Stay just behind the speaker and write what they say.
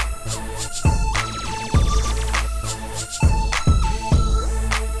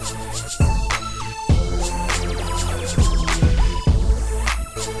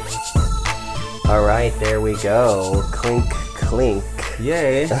All right, there we go. Clink, clink.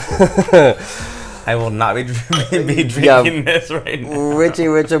 Yay. I will not be drinking this right now. Richie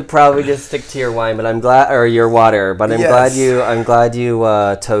will probably just stick to your wine, but I'm glad, or your water. But I'm glad you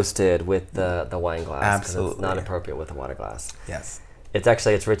toasted with the wine glass. Absolutely, it's not appropriate with a water glass. Yes,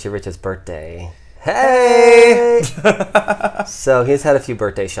 it's Richie Rich's birthday. Hey! So he's had a few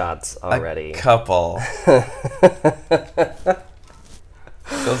birthday shots already. A couple.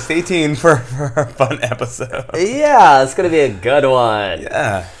 So stay tuned for a fun episode. Yeah, it's gonna be a good one.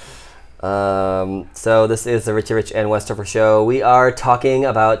 Yeah. So this is the Richie Rich and Westover show. We are talking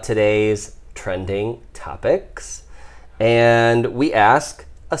about today's trending topics, and we ask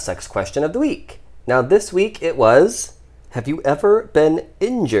a sex question of the week. Now this week it was, have you ever been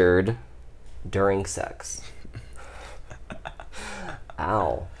injured during sex?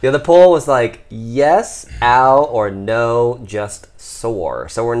 Ow. Yeah, the poll was like, yes, ow, or no, just sore.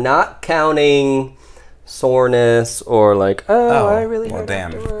 So we're not counting soreness or like, I really hurt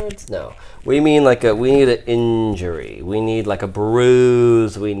afterwards. No. We mean we need an injury. We need like a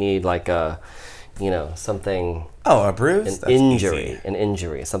bruise. We need like a, something. Oh, a bruise? An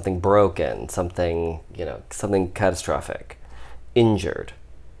injury, something broken, something, something catastrophic. Injured.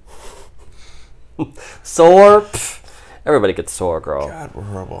 Sore? Pff, everybody gets sore, girl. God, we're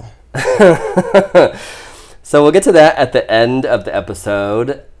horrible. So we'll get to that at the end of the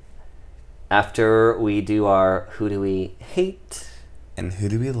episode after we do our Who Do We Hate? And Who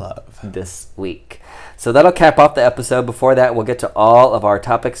Do We Love? This week. So that'll cap off the episode. Before that, we'll get to all of our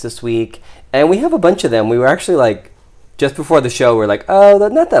topics this week. And we have a bunch of them. We were actually just before the show, we're like,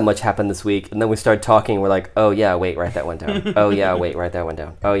 not that much happened this week. And then we started talking. We're like, oh, yeah, wait, write that one down. Oh, yeah, wait, write that one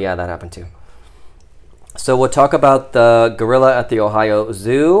down. Oh, yeah, that happened too. So we'll talk about the gorilla at the Ohio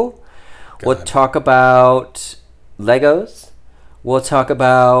Zoo. We'll talk about Legos. We'll talk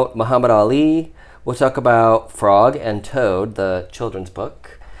about Muhammad Ali. We'll talk about Frog and Toad, the children's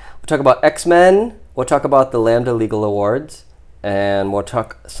book. We'll talk about X-Men. We'll talk about the Lambda Legal Awards. And we'll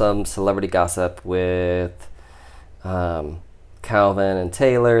talk some celebrity gossip with Calvin and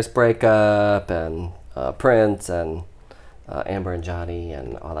Taylor's breakup and Prince and Amber and Johnny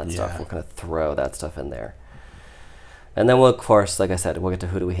and all that stuff. We're going to throw that stuff in there. And then we'll, of course, like I said, we'll get to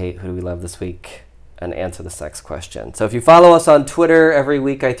Who Do We Hate, Who Do We Love this week and answer the sex question. So if you follow us on Twitter, every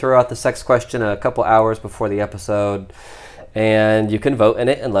week I throw out the sex question a couple hours before the episode. And you can vote in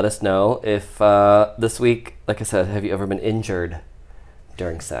it and let us know if this week, like I said, have you ever been injured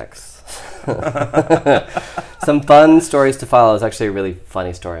during sex? Some fun stories to follow. It's actually a really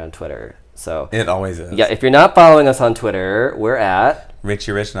funny story on Twitter. So it always is. Yeah, if you're not following us on Twitter, we're at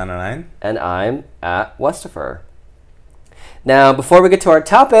Richie Rich 909. And I'm at Westover. Now, before we get to our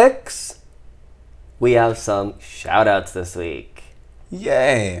topics, we have some shout-outs this week.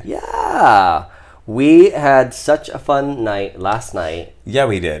 Yay. Yeah. We had such a fun night last night. Yeah,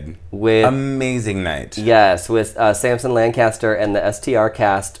 we did. Amazing night. Yes, with Samson Lancaster and the STR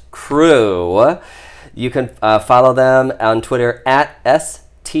Cast crew. You can follow them on Twitter at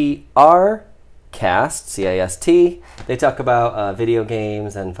STR Cast, C-A-S-T. They talk about video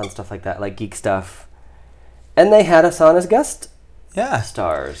games and fun stuff like that, like geek stuff. And they had us on as guest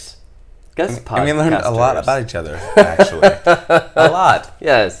stars. Guest podcasters. And we learned a lot about each other, actually. A lot.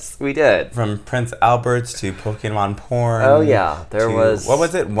 Yes, we did. From Prince Alberts to Pokemon porn. Oh, yeah. There was... What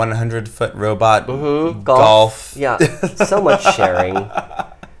was it? 100-foot robot golf. Yeah, so much sharing.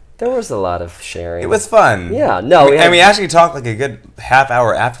 There was a lot of sharing. It was fun. Yeah, no. We actually talked like a good half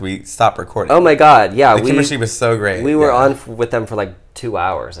hour after we stopped recording. Oh, my God. Yeah. The chemistry was so great. We were on with them for like 2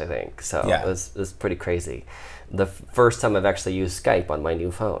 hours, I think. So it was pretty crazy. The first time I've actually used Skype on my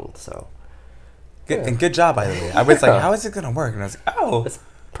new phone, so... Good job, by the way. I was like, how is it going to work? And I was like, it's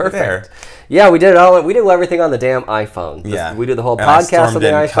perfect. Yeah, we did it all. We did everything on the damn iPhone. Yeah. We did the whole podcast on the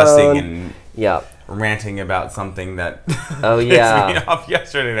iPhone. Cussing and ranting about something that pissed me off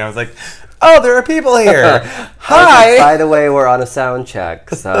yesterday. And I was like, oh, there are people here. Hi. By the way, we're on a sound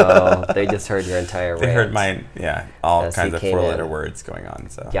check, so they just heard your entire rant. They heard mine, all kinds of four-letter words going on.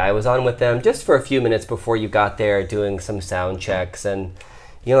 So yeah, I was on with them just for a few minutes before you got there doing some sound checks. And,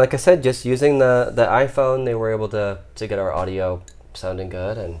 like I said, just using the iPhone, they were able to get our audio sounding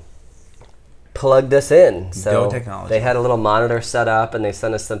good and plugged us in. So they had a little monitor set up, and they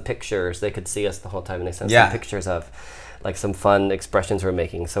sent us some pictures. They could see us the whole time, and they sent some pictures of like some fun expressions we're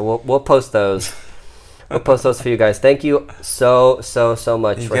making. So we'll post those. We'll post those for you guys. Thank you so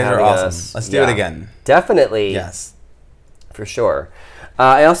much for having us. Let's do it again. Definitely. Yes. For sure.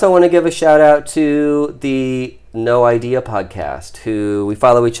 I also want to give a shout out to the No Idea podcast, who we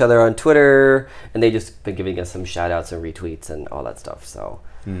follow each other on Twitter, and they just been giving us some shout outs and retweets and all that stuff. So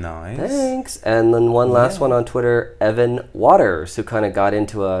nice. Thanks. And then one last one on Twitter, Evan Waters, who kind of got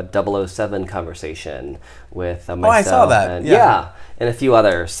into a 007 conversation with myself. Oh, I saw that. And, and a few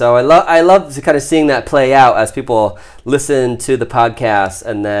others. So I love kind of seeing that play out as people listen to the podcast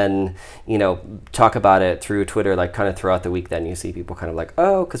and then, talk about it through Twitter, like kind of throughout the week. Then you see people kind of like,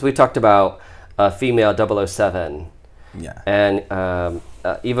 oh, because we talked about female 007. Yeah. And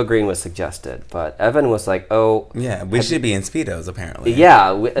Eva Green was suggested, but Evan was like, oh. Yeah, we should be in Speedos, apparently.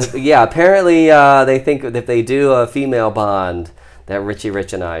 Yeah, apparently they think if they do a female Bond, that Richie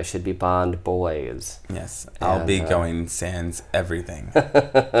Rich and I should be Bond boys. Yes, I'll be going sans everything.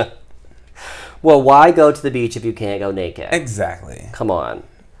 Well, why go to the beach if you can't go naked? Exactly. Come on.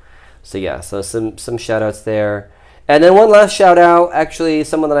 So some shout outs there. And then one last shout out, actually,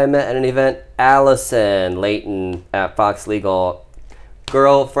 someone that I met at an event, Allison Layton at Fox Legal.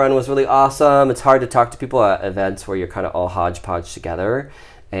 Girlfriend was really awesome. It's hard to talk to people at events where you're kind of all hodgepodge together.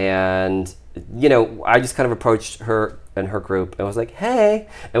 And, I just kind of approached her and her group and was like, hey.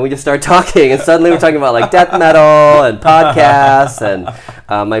 And we just started talking. And suddenly we're talking about like death metal and podcasts. And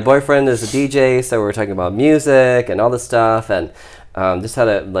my boyfriend is a DJ, so we're talking about music and all this stuff. And just had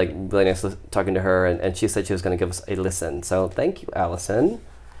a really nice talking to her, and she said she was going to give us a listen. So thank you, Allison.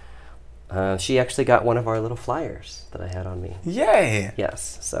 She actually got one of our little flyers that I had on me. Yay!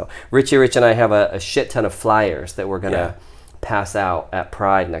 Yes. So Richie Rich and I have a shit ton of flyers that we're going to pass out at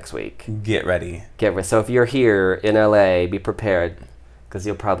Pride next week. Get ready. So if you're here in LA, be prepared, because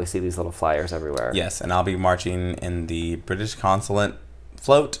you'll probably see these little flyers everywhere. Yes, and I'll be marching in the British Consulate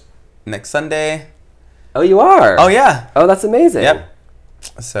float next Sunday. Oh, you are? Oh, yeah. Oh, that's amazing. Yep.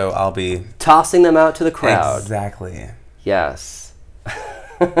 So I'll be tossing them out to the crowd. Exactly. Yes.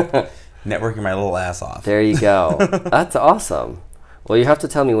 Networking my little ass off. There you go. That's awesome. Well, you have to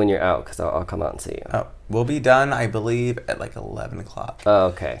tell me when you're out, because I'll come out and see you. Oh, we'll be done, I believe, at 11 o'clock. Oh,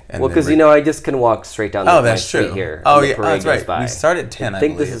 okay. And because I just can walk straight down the street here. Oh, yeah, that's right. We start at 10, I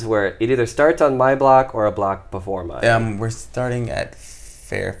think this is where it either starts on my block or a block before mine. We're starting at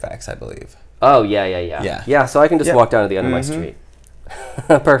Fairfax, I believe. Oh, yeah. Yeah, so I can just walk down to the end of my street.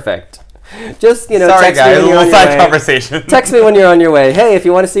 Perfect. Just, Sorry, text guys, me when you're on your side way. Conversation. Text me when you're on your way. Hey, if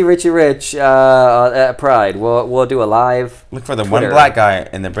you want to see Richie Rich at Pride, we'll do a live Look for the Twitter. one black guy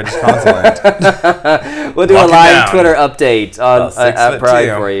in the British Consulate. We'll do a live Twitter update on at Pride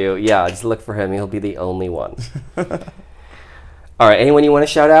 6'2" for you. Yeah, just look for him. He'll be the only one. All right, anyone you want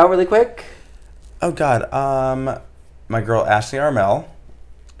to shout out really quick? Oh, God. My girl, Ashley Armel.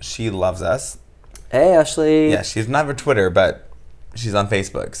 She loves us. Hey, Ashley. Yeah, she's not for Twitter, but she's on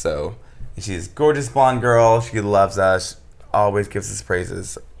Facebook, so... She's a gorgeous blonde girl. She loves us. Always gives us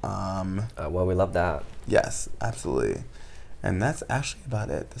praises. Well, we love that. Yes, absolutely. And that's actually about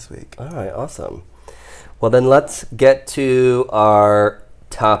it this week. All right, awesome. Well, then let's get to our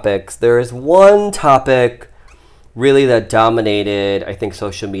topics. There is one topic really that dominated, I think,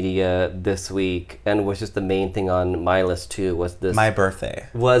 social media this week, and was just the main thing on my list too. Was this? My birthday.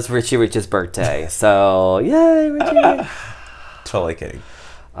 Was Richie Rich's birthday. So, yay, Richie. Totally kidding.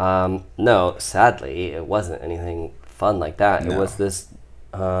 No, sadly, it wasn't anything fun like that. No. It was this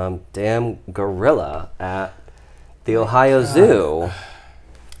damn gorilla at the Ohio Zoo,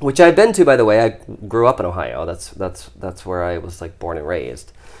 which I've been to, by the way. I grew up in Ohio. That's where I was born and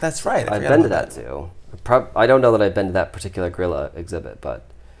raised. That's right. I've been to that zoo. I don't know that I've been to that particular gorilla exhibit, but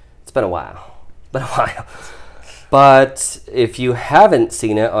it's been a while. But if you haven't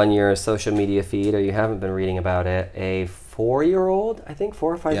seen it on your social media feed, or you haven't been reading about it, a 4-year-old, I think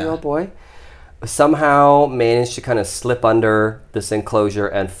 4 or 5-year-old boy, somehow managed to kind of slip under this enclosure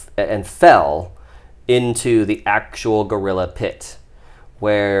and fell into the actual gorilla pit,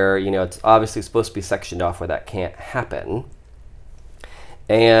 where it's obviously supposed to be sectioned off where that can't happen,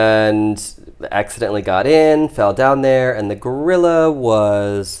 and accidentally got in, fell down there, and the gorilla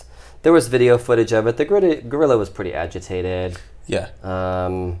was... There was video footage of it. The gorilla was pretty agitated. Yeah.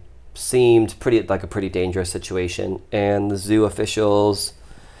 Seemed like a pretty dangerous situation, and the zoo officials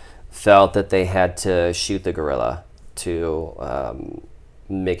felt that they had to shoot the gorilla to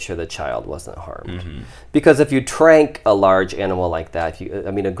make sure the child wasn't harmed. Mm-hmm. Because if you trank a large animal like that,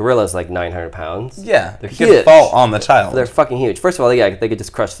 a gorilla's like 900 pounds. Yeah, they're huge. Could fall on the child. They're fucking huge. First of all, they could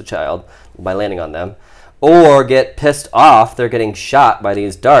just crush the child by landing on them. Or get pissed off, they're getting shot by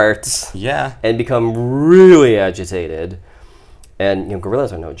these darts. Yeah. And become really agitated. And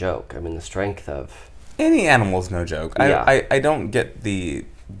gorillas are no joke. The strength of... Any animal's no joke. Yeah. I don't get the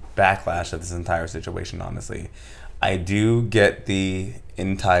backlash of this entire situation, honestly. I do get the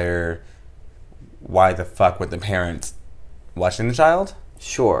entire why the fuck would the parents watching the child?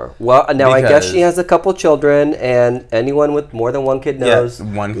 Sure. Well, now I guess she has a couple children, and anyone with more than one kid knows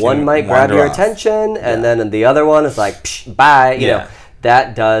one might grab your attention, and then the other one is like, psh, bye. You know,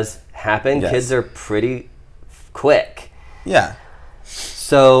 that does happen. Yes. Kids are pretty quick. Yeah.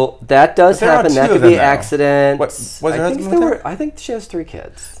 So that does happen. That could be an accident. Was her husband with her? I think she has 3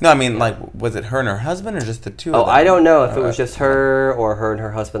 kids. No, I mean, like, was it her and her husband, or just the two of them? I don't know if it was just her or her and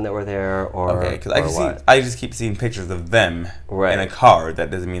her husband that were there, or okay, because I just keep seeing pictures of them in a car.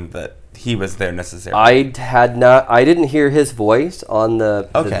 That doesn't mean that he was there necessarily. I didn't hear his voice on the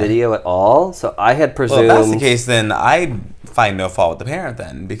video at all, so I had presumed. Well, if that's the case, then I'd find no fault with the parent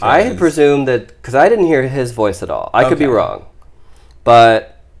then, because I had presumed that because I didn't hear his voice at all. I could be wrong.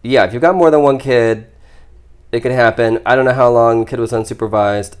 But, yeah, if you've got more than one kid, it could happen. I don't know how long the kid was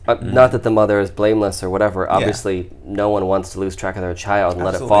unsupervised. Not that the mother is blameless or whatever. Obviously, no one wants to lose track of their child and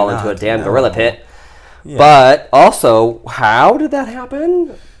let it fall into a damn gorilla pit. Yeah. But, also, how did that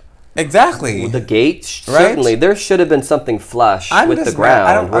happen? Exactly. The gate, certainly. There should have been something flush with the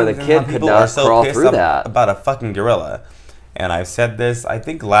ground where the kid could not crawl through that. About a fucking gorilla. And I've said this, I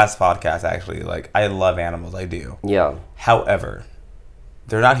think last podcast, actually. Like, I love animals. I do. Yeah. However,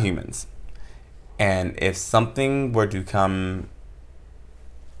 they're not humans. And if something were to come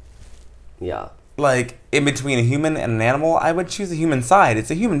like in between a human and an animal, I would choose the human side.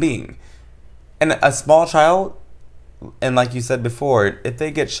 It's a human being. And a small child, and like you said before, if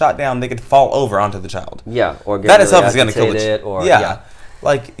they get shot down, they could fall over onto the child. Yeah, or get that itself is going to kill the child. Yeah.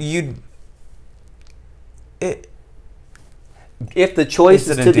 Like if the choice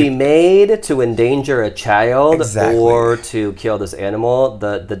is to be made to endanger a child or to kill this animal,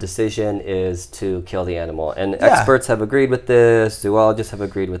 the decision is to kill the animal. And experts have agreed with this. Zoologists have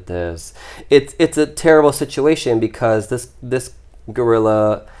agreed with this. It's a terrible situation because this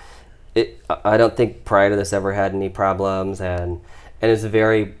gorilla, I don't think prior to this ever had any problems, and it's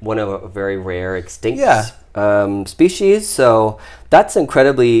one of a very rare extinct species. So that's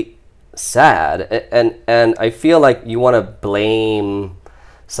incredibly sad, and I feel like you want to blame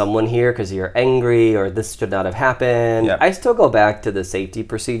someone here because you're angry or this should not have happened. Yep. I still go back to the safety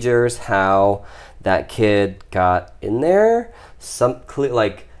procedures, how that kid got in there.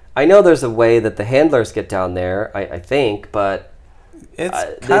 I know there's a way that the handlers get down there, I think, but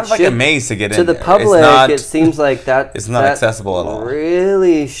it's kind of like a maze to get in to the public. It seems like that it's not accessible at all.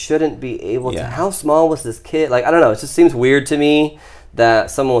 Really shouldn't be able to. How small was this kid? Like, I don't know. It just seems weird to me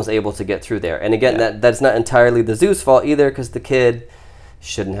that someone was able to get through there. And again, that's not entirely the zoo's fault either, because the kid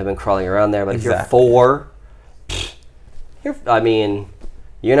shouldn't have been crawling around there. But if you're 4, you're not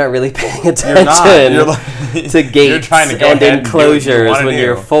really paying attention to gates and enclosures when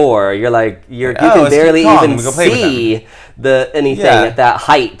you're 4. You're like, you can barely even see anything at that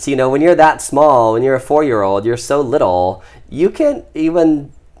height. You know, when you're that small, when you're a 4-year-old, you're so little, you can't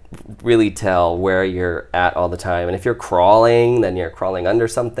even really tell where you're at all the time. And if you're crawling, then you're crawling under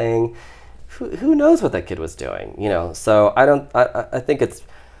something. Who knows what that kid was doing, you know? So I think it's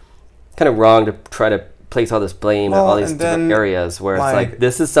kind of wrong to try to place all this blame in all these different areas where it's like,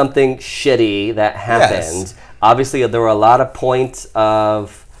 this is something shitty that happened. Yes. Obviously, there were a lot of points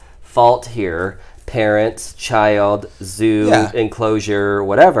of fault here. Parents, child, zoo, enclosure,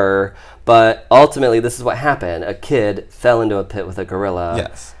 whatever. But ultimately, this is what happened. A kid fell into a pit with a gorilla.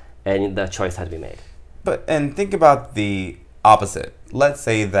 Yes. And the choice had to be made. And think about the opposite. Let's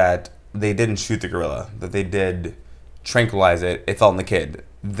say that they didn't shoot the gorilla, that they did tranquilize it, it fell on the kid.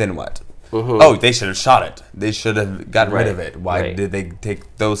 Then what? Mm-hmm. Oh, they should have shot it. They should have gotten rid of it. Why did they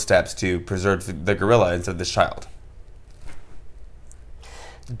take those steps to preserve the gorilla instead of this child?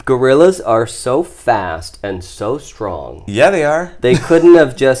 Gorillas are so fast and so strong. Yeah, they are. They couldn't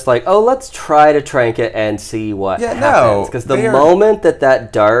have just like, let's try to trank it and see what happens. Because the moment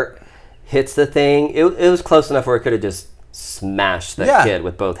that dart hits the thing, it was close enough where it could have just smashed that kid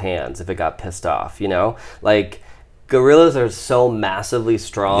with both hands if it got pissed off, you know? Like, gorillas are so massively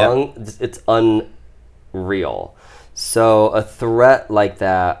strong, it's unreal. So a threat like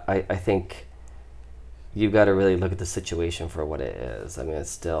that, I think you've got to really look at the situation for what it is. I mean, it's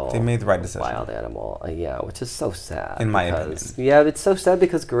still they made the right decision. Wild animal, which is so sad. In my opinion, it's so sad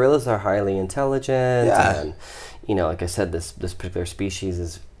because gorillas are highly intelligent, and like I said, this particular species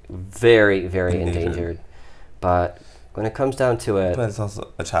is very, very endangered. But when it comes down to it, but it's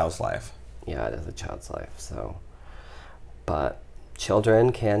also a child's life. Yeah, it is a child's life. So, but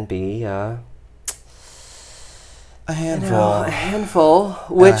children can be a handful.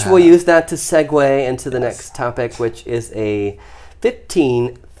 Which we'll use that to segue into the next topic, which is a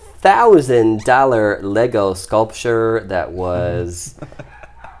 15 $1,000 Lego sculpture that was,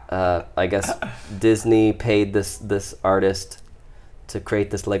 I guess, Disney paid this artist to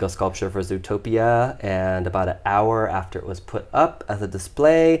create this Lego sculpture for Zootopia, and about an hour after it was put up as a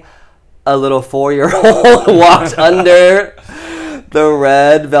display, a little 4-year-old walked under the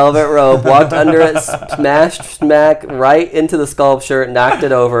red velvet robe, walked under it, smashed smack right into the sculpture, knocked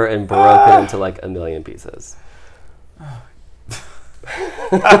it over, and broke it into like a million pieces.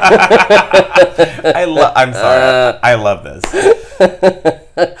 I'm sorry. I love this.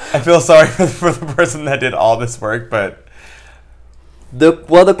 I feel sorry for the person that did all this work, but the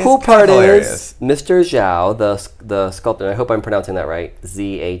cool part is Mr. Zhao, the sculptor. I hope I'm pronouncing that right.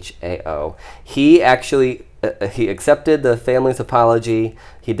 Zhao. He actually he accepted the family's apology.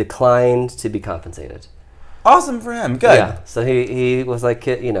 He declined to be compensated. Awesome for him. Good. Yeah. So he was like,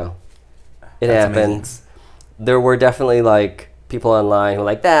 you know, it That's happens. Amazing. There were definitely like people online who were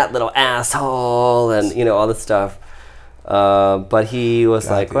like, that little asshole, and you know, all this stuff. But he was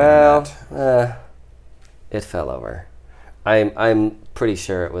like, well, it fell over. I'm pretty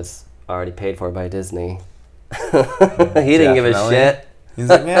sure it was already paid for by Disney. He didn't give a shit. He's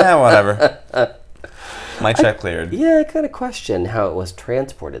like, yeah, whatever. My check cleared. Yeah, I kind of question how it was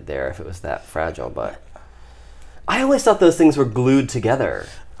transported there if it was that fragile, but I always thought those things were glued together.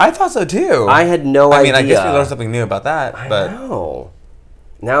 I thought so too. I had no idea. I guess we learned something new about that. I but know.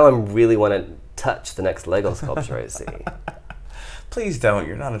 Now I really want to touch the next Lego sculpture I see. Please don't.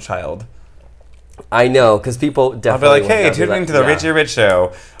 You're not a child. I know, because people definitely. I'll be like, hey, tune into the Richie Rich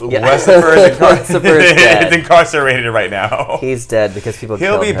Show. Yeah. Westford is incarcerated right now. He's dead because people.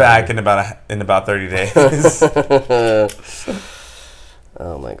 He'll be back in about 30 days.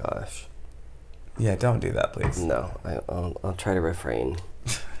 Oh my gosh. Yeah, don't do that, please. No, I'll try to refrain.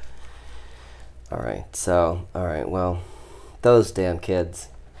 All right, well, those damn kids.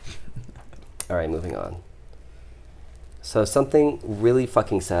 All right, moving on. So something really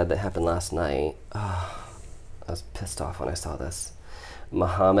fucking sad that happened last night. I was pissed off when I saw this.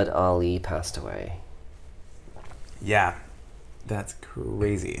 Muhammad Ali passed away. Yeah, that's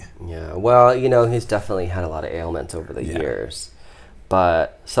crazy. Yeah, well, you know, he's definitely had a lot of ailments over the years.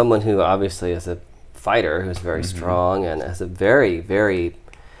 But someone who obviously is a fighter, who's very strong and is a very, very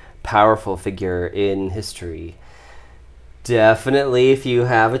powerful figure in history. Definitely, if you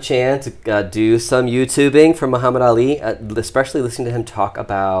have a chance, do some YouTubing for Muhammad Ali, especially listening to him talk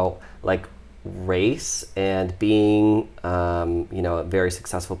about like race and being, you know, a very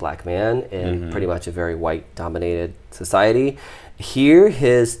successful black man in pretty much a very white-dominated society. Hear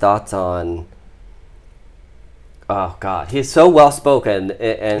his thoughts on. Oh God, he's so well-spoken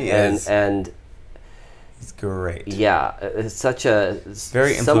and he's great. Yeah, it's such a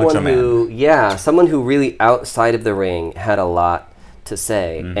very influential man. Someone who really outside of the ring had a lot to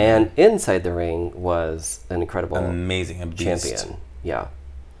say, and inside the ring was an incredible, amazing champion. Yeah.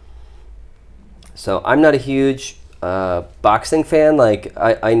 So I'm not a huge boxing fan. Like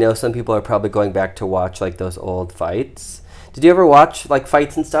I know some people are probably going back to watch like those old fights. Did you ever watch like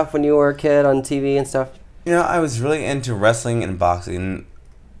fights and stuff when you were a kid on TV and stuff? You know, I was really into wrestling and boxing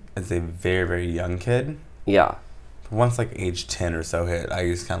as a very, very young kid. Yeah. Once like age 10 or so hit, I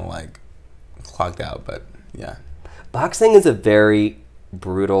just kind of like clocked out, but yeah. Boxing is a very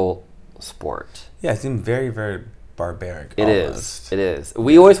brutal sport. Yeah, it seemed very, very barbaric. It is.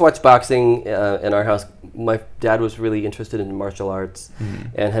 We always watched boxing in our house. My dad was really interested in martial arts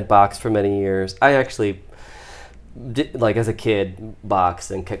and had boxed for many years. I actually did, like as a kid,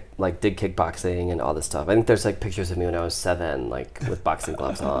 boxed and did kickboxing and all this stuff. I think there's like pictures of me when I was 7, like with boxing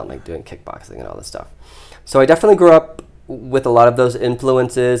gloves on, like doing kickboxing and all this stuff. So I definitely grew up with a lot of those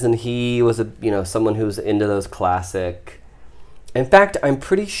influences, and he was someone who's into those classic. In fact, I'm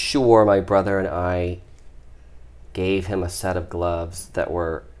pretty sure my brother and I gave him a set of gloves that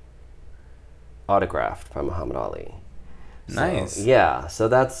were autographed by Muhammad Ali. Nice. So, yeah, so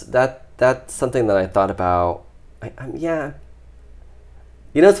that's something that I thought about. Yeah.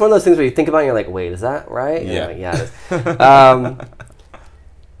 You know, it's one of those things where you think about it and you're like, wait, is that right? Yeah. Like, yeah, it is.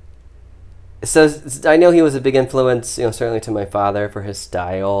 So I know he was a big influence, certainly to my father for his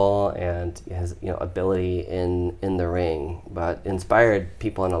style and his, ability in the ring, but inspired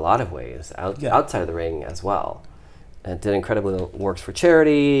people in a lot of ways outside of the ring as well. And did incredible works for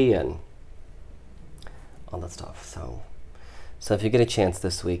charity and all that stuff. So if you get a chance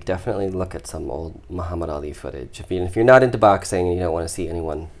this week, definitely look at some old Muhammad Ali footage. If you're not into boxing and you don't want to see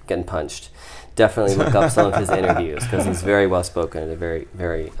anyone getting punched, definitely look up some of his interviews because he's very well spoken and a very,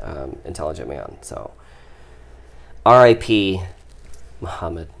 very intelligent man. So, R.I.P.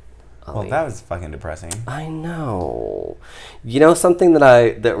 Muhammad Well, that was fucking depressing. I know. You know something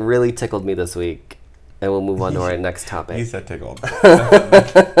that really tickled me this week, and we'll move on to our next topic. You said tickled. My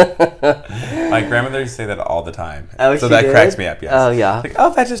grandmother used to say that all the time. Oh, so she that did? cracks me up, yes. Oh, yeah. Like,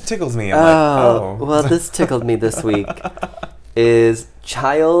 oh, that just tickles me. I'm like, oh. Well, this tickled me this week. Is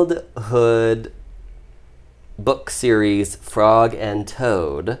childhood book series Frog and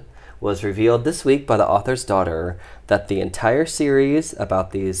Toad was revealed this week by the author's daughter that the entire series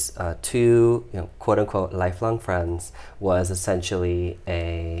about these two, quote-unquote lifelong friends was essentially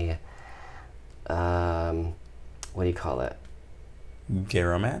a, what do you call it? Gay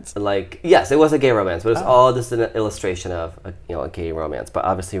romance? Yes, it was a gay romance, but it's all just an illustration of a gay romance, but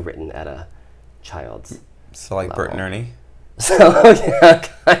obviously written at a child's So like level. Bert and Ernie? So, yeah,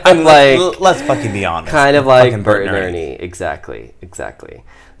 kind of like... Let's fucking be honest. Kind of like Fucking Bert and Ernie. Exactly.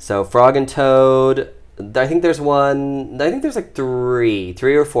 So Frog and Toad, I think there's like three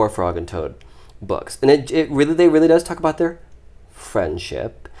or four Frog and Toad books. And they really does talk about their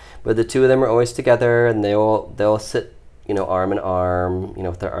friendship. But the two of them are always together, and they'll sit, arm in arm,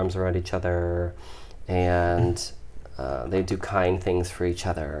 with their arms around each other. And they do kind things for each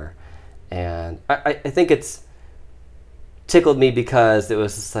other. And I think it's tickled me because it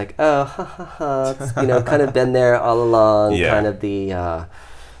was just like, oh, ha ha ha, it's, kind of been there all along, kind of the,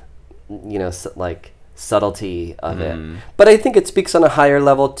 subtlety of it. But I think it speaks on a higher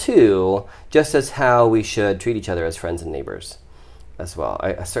level too, just as how we should treat each other as friends and neighbors as well.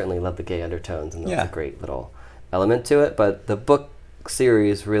 I certainly love the gay undertones, and that's a great little element to it, but the book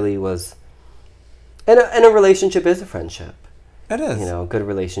series really was, and a relationship is a friendship. It is. A good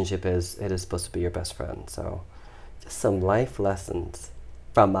relationship is supposed to be your best friend, so... Some life lessons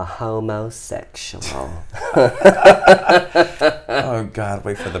from a homosexual. Oh, God.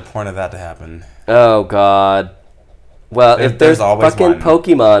 Wait for the porn of that to happen. Oh, God. Well, if there's always fucking one.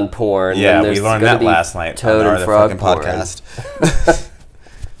 Pokemon porn, Yeah, then there's we learned gonna that be last night Toad on and the Frog fucking porn. podcast.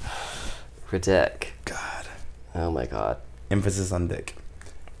 Ridic. God. Oh, my God. Emphasis on dick.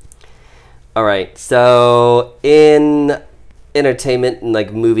 All right, so in entertainment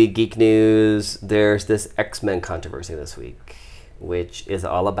and movie geek news, there's this X-Men controversy this week, which is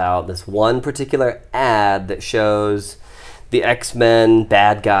all about this one particular ad that shows the X-Men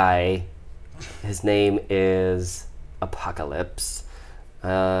bad guy. His name is Apocalypse,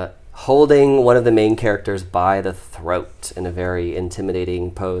 holding one of the main characters by the throat in a very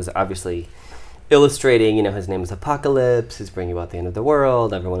intimidating pose, obviously illustrating, his name is Apocalypse, he's bringing about the end of the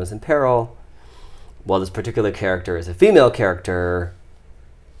world, everyone is in peril. Well, this particular character is a female character,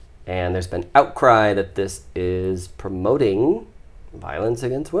 and there's been outcry that this is promoting violence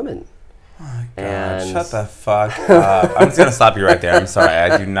against women. Oh, my God. And shut the fuck up. I'm just going to stop you right there. I'm sorry.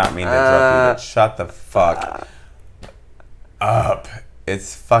 I do not mean to interrupt you, but shut the fuck up.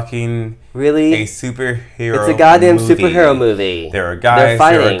 It's fucking really a superhero It's a goddamn movie. superhero movie. There are guys,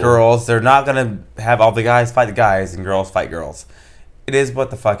 there are girls. They're not going to have all the guys fight the guys and girls fight girls. It is what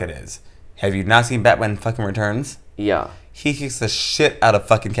the fuck it is. Have you not seen Batman fucking Returns? Yeah. He kicks the shit out of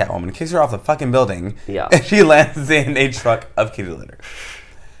fucking Catwoman, kicks her off the fucking building, Yeah. and she lands in a truck of kitty litter.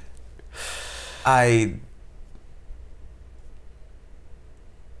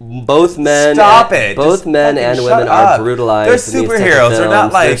 Both men. Stop it! Both Just men fucking and shut women up. are brutalized. They're in these types of superheroes. They're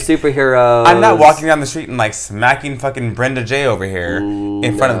not films. They're superheroes. I'm not walking down the street and smacking fucking Brenda J over here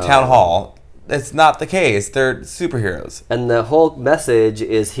in front of Town Hall. It's not the case. They're superheroes. And the whole message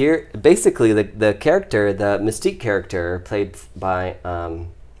is here. Basically, the character, the Mystique character, played by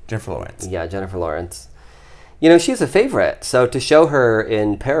Jennifer Lawrence. Yeah, Jennifer Lawrence. She's a favorite. So to show her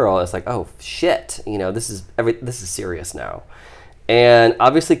in peril, it's like, oh shit. This is serious now, and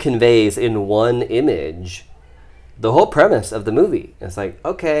obviously conveys in one image the whole premise of the movie. It's like,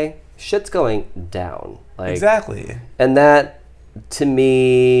 okay, shit's going down. Exactly. And that. To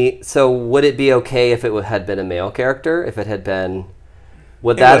me, so would it be okay if it had been a male character? If it had been,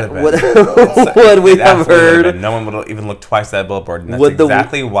 would we have heard? No one would even look twice at that billboard, and that's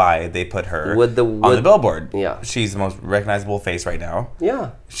exactly why they put her on the billboard. Yeah, she's the most recognizable face right now.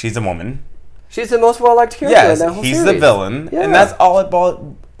 Yeah, she's a woman. She's the most well-liked character in that whole he's series. the villain, and that's all it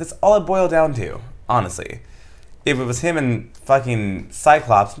boiled down to. Honestly, if it was him and fucking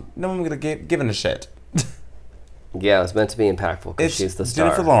Cyclops, no one would have given a shit. Yeah, it was meant to be impactful because she's the star.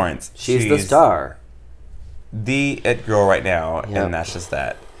 Jennifer Lawrence. She's the star. The it girl right now, and that's just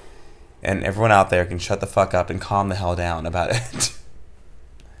that. And everyone out there can shut the fuck up and calm the hell down about it.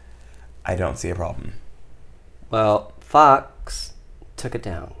 I don't see a problem. Well, Fox took it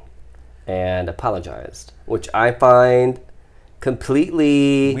down and apologized, which I find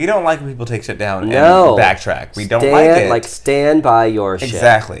completely... We don't like when people take shit down and backtrack. We don't like it. Stand by your shit.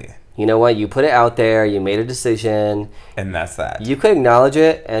 Exactly. You know what? You put it out there. You made a decision. And that's that. You could acknowledge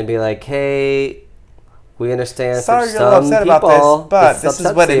it and be like, "Hey, we understand. Sorry, for you're a little some upset people, about this, but this is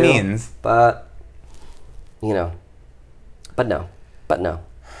upsets what it you, means." But you know, but no.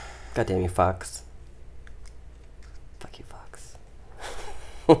 God damn you, Fox. Fuck you, Fox.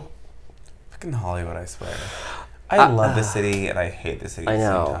 Fucking Hollywood, I swear. I love the city and I hate the city at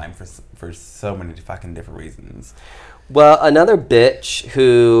the same time for so many fucking different reasons. Well, another bitch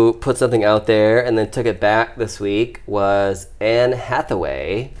who put something out there and then took it back this week was Anne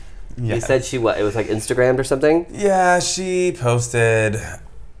Hathaway. Yes. You said it was like Instagrammed or something? Yeah, she posted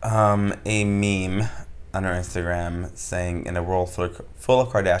a meme on her Instagram saying, "In a world full of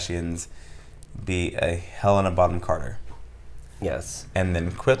Kardashians, be a Helena Bonham Carter." Yes. And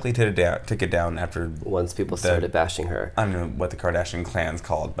then quickly took it down after... Once people started bashing her. I don't know what the Kardashian clan's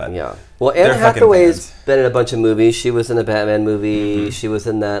called, but... Yeah. Well, Anne Hathaway's been in a bunch of movies. She was in a Batman movie. Mm-hmm. She was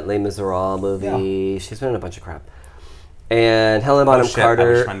in that Les Miserables movie. Yeah. She's been in a bunch of crap. And Helena Bonham Carter...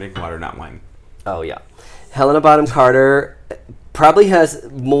 I was trying to drink water, not wine. Oh, yeah. Helena Bonham Carter... probably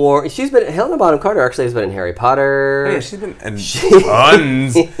has more. Helena Bonham Carter actually has been in Harry Potter. Oh, yeah, she's been in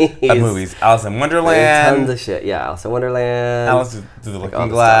tons of movies. Alice in Wonderland. Tons of shit. Yeah, Alice in Wonderland. Alice through the Looking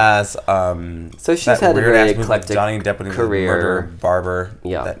Glass. So she's had a very eclectic Johnny Depp when he was career. Murder Barber.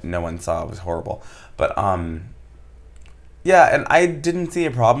 Yeah. That no one saw. It was horrible. But yeah, and I didn't see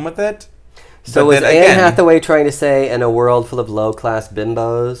a problem with it. So was Anne Hathaway trying to say, in a world full of low-class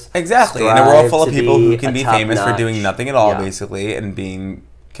bimbos? Exactly. In a world full of people who can be famous for doing nothing at all, basically, and being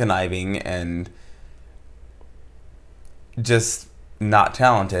conniving and just not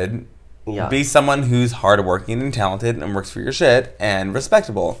talented. Yeah. Be someone who's hardworking and talented and works for your shit and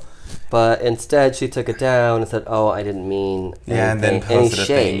respectable. But instead, she took it down and said, "Oh, I didn't mean anything." Yeah, and then posted a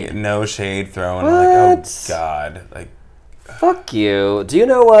thing, no shade thrown. What? I'm like, oh, God. Like, fuck you. Do you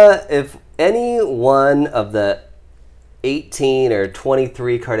know what? If any one of the 18 or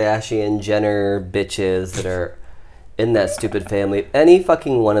 23 Kardashian Jenner bitches that are in that stupid family, if any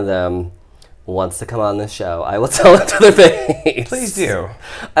fucking one of them wants to come on this show, I will tell it to their face. Please do.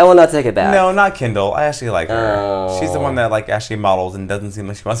 I will not take it back. No, not Kendall. I actually like her. Oh. She's the one that like actually models and doesn't seem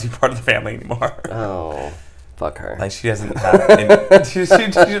like she wants to be part of the family anymore. Oh, fuck her. Like she doesn't have any, she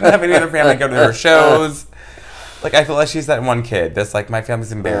doesn't have any other family come to her shows. Like, I feel like she's that one kid that's like, my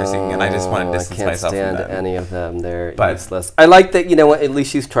family's embarrassing, and I just want to distance myself from them. I can't stand any of them. They're useless. I like that, you know what, at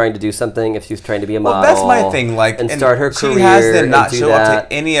least she's trying to do something. If she's trying to be a model. Well, that's my thing. Like, and start her career. She has them not show up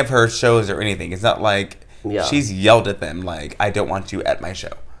to any of her shows or anything. It's not like she's yelled at them, like, I don't want you at my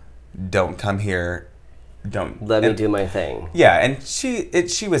show. Don't come here. Don't. Let me do my thing. Yeah, and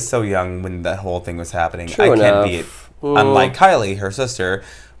she was so young when that whole thing was happening. True enough. Can't be it. Unlike Kylie, her sister,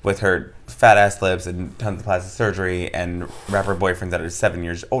 with her fat ass lips and tons of plastic surgery and rapper boyfriends that are 7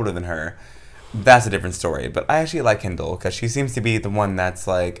 years older than her, that's a different story. But I actually like Kendall because she seems to be the one that's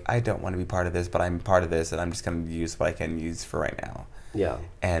like, I don't want to be part of this, but I'm part of this, and I'm just going to use what I can use for right now. Yeah.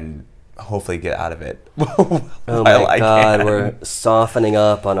 And hopefully get out of it. Oh my God, we're softening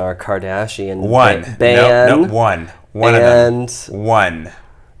up on our Kardashian ban. One.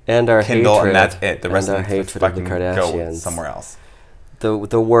 And our Kendall, hatred. And that's it. The rest of the hatred of the Kardashians. Go somewhere else.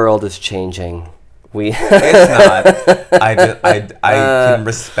 The world is changing. It's not. I can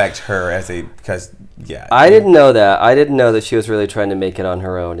respect her because I didn't know that. I didn't know that she was really trying to make it on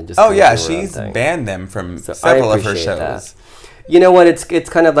her own and just. Oh yeah, she's banned them from several of her shows. That. You know what? It's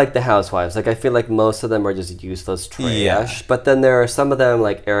kind of like the Housewives. Like I feel like most of them are just useless trash. Yeah. But then there are some of them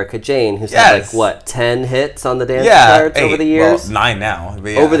like Erica Jane, who's had like what 10 hits on the dance charts over the years. Well, 9 now.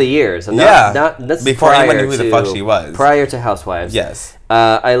 Over the years, and not before anyone knew who the fuck she was. Prior to Housewives. Yes.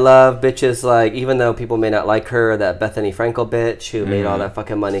 I love bitches like, even though people may not like her, that Bethany Frankel bitch who made all that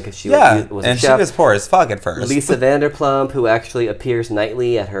fucking money because she was a chef. She was poor as fuck at first. Lisa Vanderpump, who actually appears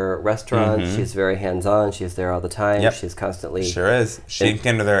nightly at her restaurant. She's very hands-on. She's there all the time. Yep. She's constantly... Sure is. She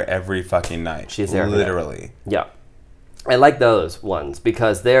came to there every fucking night. She's there. Literally. Yeah. I like those ones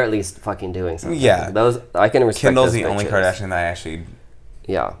because they're at least fucking doing something. Yeah. Those, I can respect Kendall's those the only bitches. Kardashian that I actually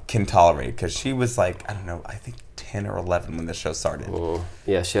can tolerate because she was like, I don't know, I think 10 or 11 when the show started.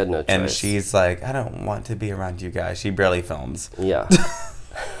 Yeah, she had no choice. And she's like, I don't want to be around you guys. She barely films. Yeah.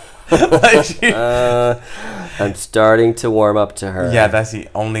 I'm starting to warm up to her. Yeah, that's the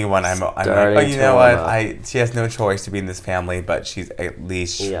only one I'm like, oh, you know what? She has no choice to be in this family, but she's at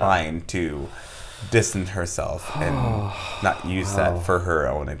least trying to distance herself and not use that for her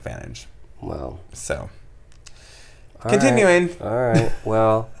own advantage. Well. So, continuing. All right.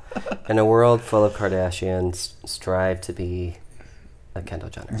 Well, in a world full of Kardashians, strive to be a Kendall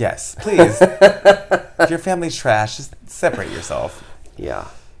Jenner. Yes, please. If your family's trash, just separate yourself. Yeah.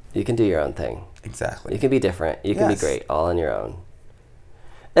 You can do your own thing. Exactly. You can be different. You can be Yes. great all on your own.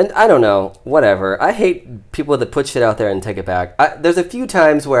 And I don't know, whatever. I hate people that put shit out there and take it back. There's a few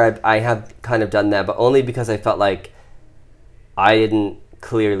times where I have kind of done that, but only because I felt like I didn't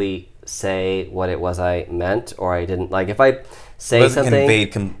clearly say what it was I meant, or I didn't, like, if I say It wasn't something, conveyed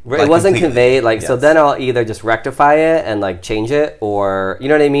it wasn't completely. conveyed, like, so Yes. then I'll either just rectify it and, like, change it, or, you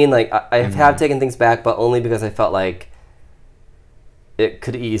know what I mean? Like, I have taken things back, but only because I felt like it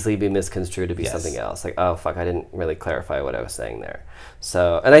could easily be misconstrued to be Yes. something else. Like, oh, fuck, I didn't really clarify what I was saying there.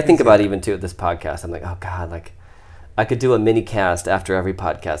 So, and I think about even too at this podcast, I'm like, oh God, like, I could do a mini cast after every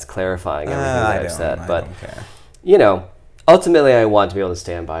podcast clarifying everything that I've said. I But, don't care. you know, ultimately I want to be able to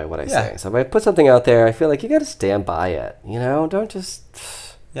stand by what I Yeah. say. So if I put something out there, I feel like you got to stand by it. You know, don't just,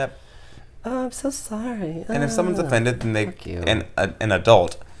 Yep. oh, I'm so sorry. And if someone's offended, then they fuck you. an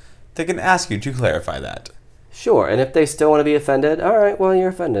adult, they can ask you to clarify that. Sure. And if they still want to be offended, all right, well, you're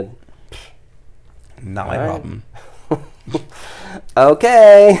offended. Not my All right. problem.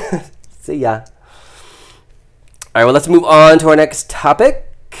 Okay. See ya. All right, well, let's move on to our next topic,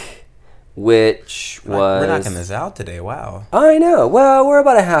 which was... We're knocking this out today. Wow. I know. Well, we're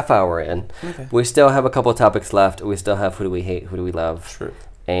about a half hour in. Okay. We still have a couple topics left. We still have who do we hate, who do we love, True.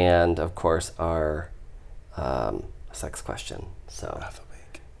 and, of course, our sex question. So, Half a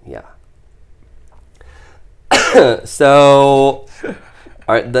week. yeah. So, all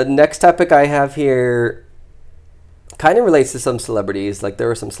right, the next topic I have here kind of relates to some celebrities. Like, there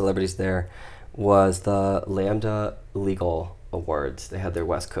were some celebrities there. Was the Lambda Legal Awards. They had their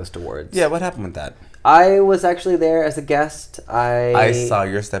West Coast Awards. Yeah, what happened with that? I was actually there as a guest. I saw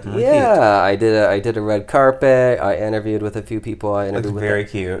your step and repeat. Yeah, I did a red carpet. I interviewed with a few people. I interviewed Looked with very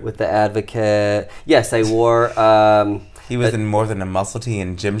cute. with the advocate. Yes, I wore. He was in more than a muscle tee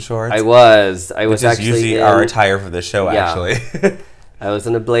and gym shorts. I was which is actually usually in, our attire for the show, Yeah. actually. I was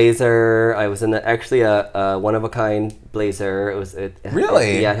in a blazer. I was in actually a one of a kind blazer.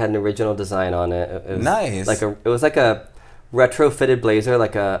 Really? Yeah, it had an original design on it. It was Nice. It was like a retrofitted blazer,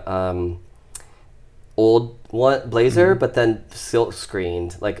 like a old one blazer, but then silk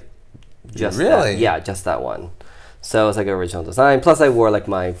screened, like just Really? that. Yeah, just that one. So it was like an original design. Plus, I wore like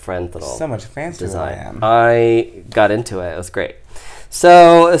my friend's little So much fancier than I design. am. I got into it. It was great.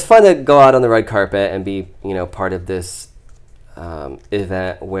 So it's fun to go out on the red carpet and be, part of this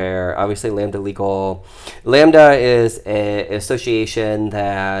event where obviously Lambda is an association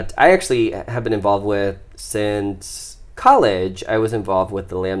that I actually have been involved with since college. I was involved with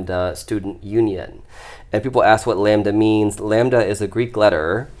the Lambda Student Union. And people ask what Lambda means. Lambda is a Greek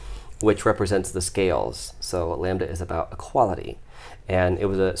letter which represents the scales. So Lambda is about equality. And it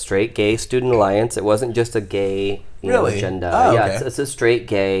was a straight gay student alliance. It wasn't just a gay Really? agenda. Oh, yeah, okay. it's a straight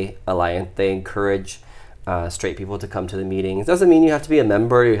gay alliance. They encourage straight people to come to the meetings. Doesn't mean you have to be a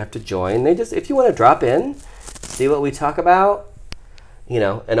member, you have to join. They just, if you want to drop in, see what we talk about,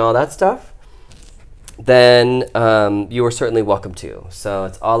 and all that stuff, then you are certainly welcome to. So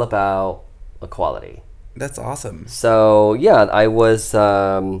it's all about equality. That's awesome. So yeah, I was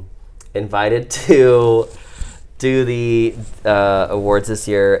invited to do the awards this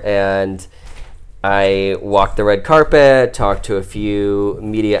year, and I walked the red carpet, talked to a few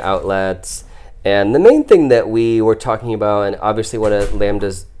media outlets, and the main thing that we were talking about, and obviously one of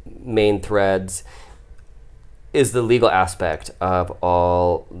Lambda's main threads, is the legal aspect of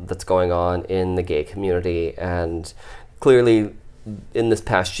all that's going on in the gay community. And clearly in this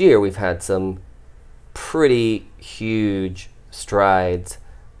past year, we've had some pretty huge strides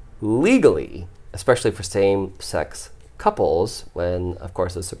legally, especially for same-sex couples, when, of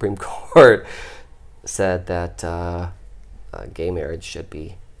course, the Supreme Court said that gay marriage should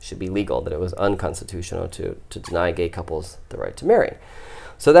be legal, that it was unconstitutional to deny gay couples the right to marry.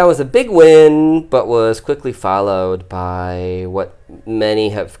 So that was a big win, but was quickly followed by what many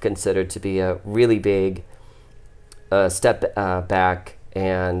have considered to be a really big step back,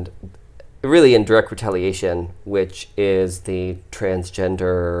 and really in direct retaliation, which is the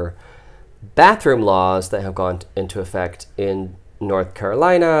transgender bathroom laws that have gone into effect in North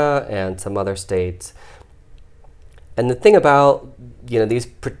Carolina and some other states. And the thing about, these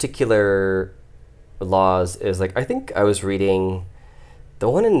particular laws is, like, I think I was reading the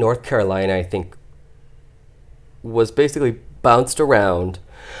one in North Carolina, I think, was basically bounced around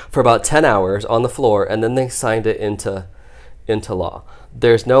for about 10 hours on the floor, and then they signed it into law.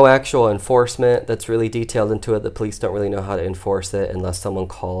 There's no actual enforcement that's really detailed into it. The police don't really know how to enforce it unless someone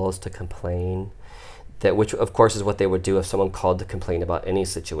calls to complain. Which, of course, is what they would do if someone called to complain about any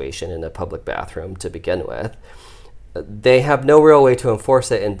situation in a public bathroom to begin with. They have no real way to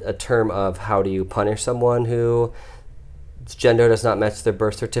enforce it in a term of how do you punish someone who gender does not match their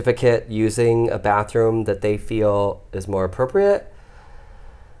birth certificate using a bathroom that they feel is more appropriate,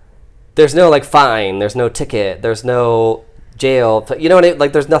 there's no like fine, there's no ticket, there's no jail, you know what I mean?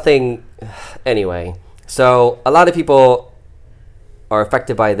 Like there's nothing anyway. So a lot of people are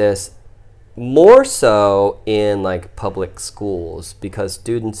affected by this, more so in like public schools, because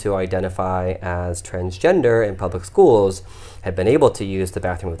students who identify as transgender in public schools have been able to use the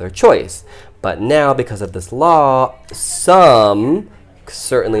bathroom of their choice. But now, because of this law, some,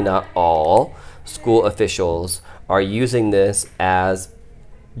 certainly not all, school officials are using this as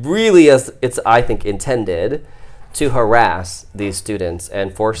really, as it's, I think, intended to harass these students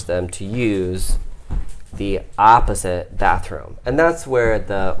and force them to use the opposite bathroom. And that's where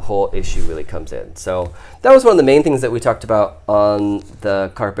the whole issue really comes in. So that was one of the main things that we talked about on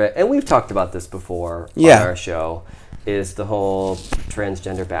the carpet. And we've talked about this before on our show, is the whole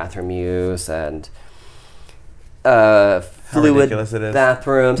transgender bathroom use and fluid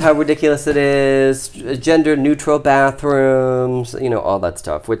bathrooms, how ridiculous it is, gender neutral bathrooms, you know, all that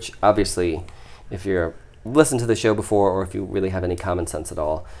stuff, which obviously, if you're listened to the show before or if you really have any common sense at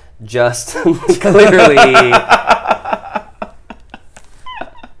all, just clearly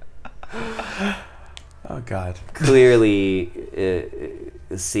oh God. Clearly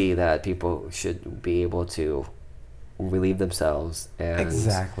see that people should be able to relieve themselves and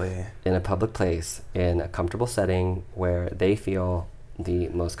exactly in a public place in a comfortable setting where they feel the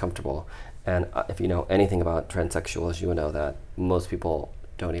most comfortable. And if you know anything about transsexuals, you will know that most people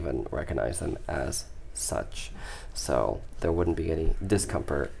don't even recognize them as such. So there wouldn't be any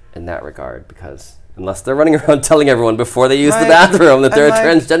discomfort in that regard, because unless they're running around telling everyone before they use the bathroom that they're a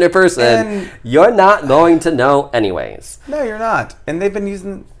transgender person, you're not going to know anyways. No, you're not. And they've been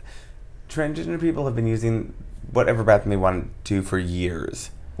using, transgender people have been using whatever bathroom they want to for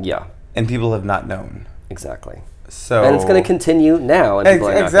years. Yeah. And people have not known. Exactly. So, and it's going to continue now. And people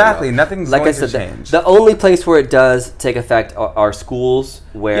are not exactly. gonna know. Nothing's like going I said, to change. The only place where it does take effect are schools,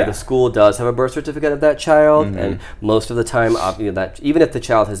 where the school does have a birth certificate of that child. Mm-hmm. And most of the time, that even if the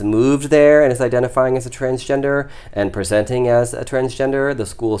child has moved there and is identifying as a transgender and presenting as a transgender, the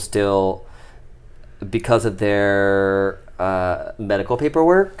school still, because of their medical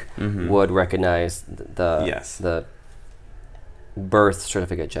paperwork, would recognize the birth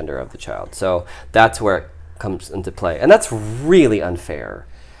certificate gender of the child. So that's where it comes into play, and that's really unfair.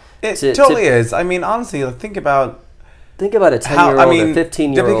 It totally is. I mean, honestly, think about a 10-year-old, a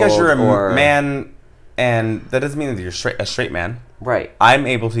 15-year-old, because you're a man, and that doesn't mean that you're a straight man. Right. I'm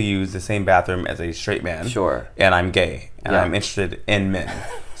able to use the same bathroom as a straight man. Sure. And I'm gay, and I'm interested in men.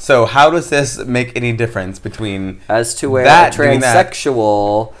 So how does this make any difference between as to where a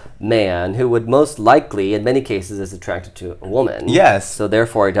transsexual man who would most likely, in many cases, is attracted to a woman? Yes. So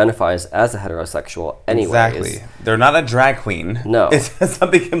therefore identifies as a heterosexual anyways. Exactly. They're not a drag queen. No. It's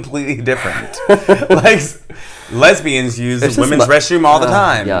something completely different. Like lesbians use the women's restroom all the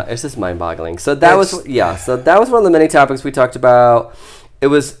time. Yeah, it's just mind-boggling. So that was one of the many topics we talked about. It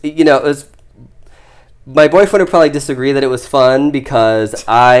was, my boyfriend would probably disagree that it was fun, because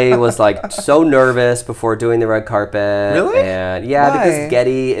I was like so nervous before doing the red carpet. Really? And because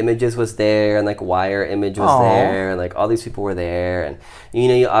Getty Images was there, and like Wire Image was there, and like all these people were there, and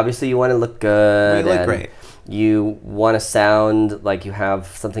you obviously you want to look good. You look great. You want to sound like you have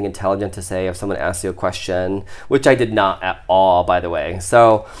something intelligent to say if someone asks you a question, which I did not at all, by the way.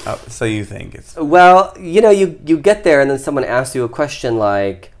 So so you think it's... Well, you get there and then someone asks you a question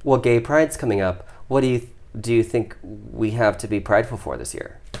like, well, Gay Pride's coming up. What do you think we have to be prideful for this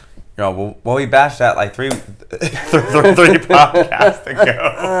year? Well, we bashed that like three podcasts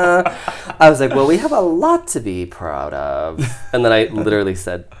ago. I was like, well, we have a lot to be proud of. And then I literally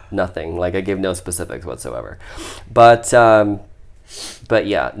said nothing. Like, I gave no specifics whatsoever. But yeah,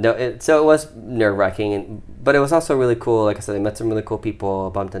 no. So it was nerve-wracking, but it was also really cool. Like I said, I met some really cool people,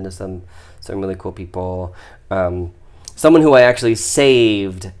 bumped into some really cool people. Someone who I actually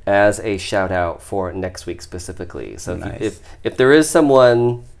saved as a shout out for next week specifically. So nice. if there is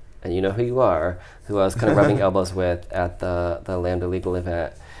someone, and you know who you are, who I was kind of rubbing elbows with at the Lambda Legal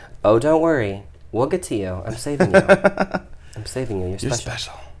event, don't worry, we'll get to you. I'm saving you. I'm saving you. You're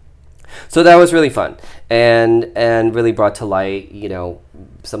special. So that was really fun, and really brought to light,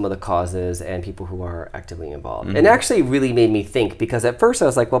 some of the causes and people who are actively involved. Mm-hmm. And actually really made me think, because at first I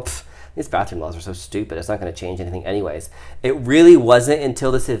was like, well, these bathroom laws are so stupid. It's not going to change anything anyways. It really wasn't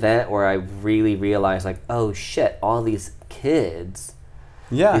until this event where I really realized, like, oh shit, all these kids,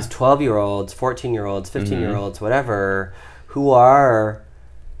 these 12-year-olds, 14-year-olds, 15-year-olds, whatever, who are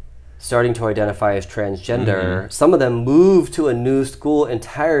starting to identify as transgender. Some of them moved to a new school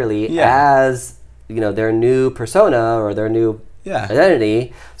entirely as, their new persona or their new Yeah.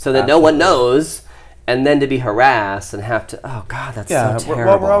 identity, so that no one Absolutely. knows, and then to be harassed and have to. Oh God, that's Yeah, so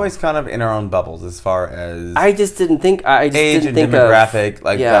terrible. we're always kind of in our own bubbles as far as I just didn't think. I just age didn't and think demographic. of,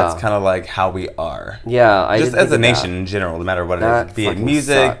 Like yeah. that's kind of like how we are. Yeah, I Just didn't as a think of nation that. in general, no matter what it That is, be it fucking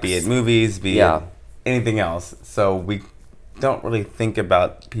music, sucks. be it movies, be Yeah. it anything else. So we don't really think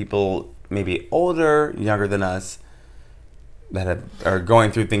about people maybe older, younger than us that are going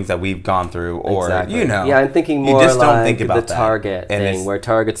through things that we've gone through, or Exactly. you know, Yeah, I'm thinking you more just like don't think about the that. Target And thing, it's- where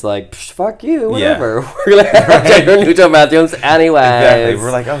Target's like, "Psh, fuck you, Yeah. whatever. We're gonna have your neutral bathrooms anyways. Exactly.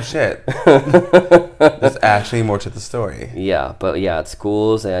 We're like, oh shit. There's actually more to the story. Yeah, but yeah, it's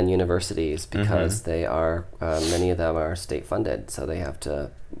schools and universities Mm-hmm. because they are many of them are state funded, so they have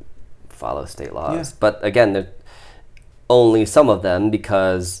to follow state laws. Yeah. But again, they're only some of them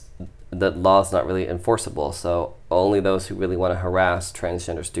because the law's not really enforceable. So only those who really want to harass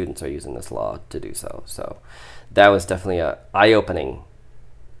transgender students are using this law to do so. So that was definitely a eye-opening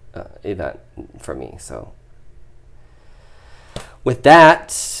event for me. So with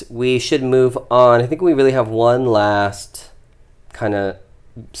that, we should move on. I think we really have one last kind of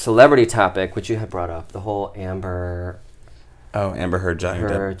celebrity topic, which you had brought up, the whole Amber Oh, Amber Heard, Johnny Depp.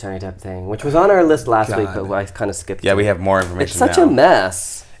 Heard, Johnny Depp thing, which was on our list last week, God. but I kind of skipped Yeah, it. we have more information. It's such now. a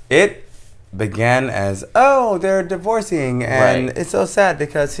mess. It began as, oh, they're divorcing, and Right. it's so sad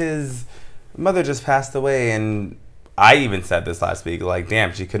because his mother just passed away. And I even said this last week, like,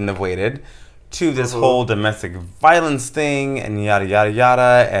 damn, she couldn't have waited. To this whole domestic violence thing, and yada, yada,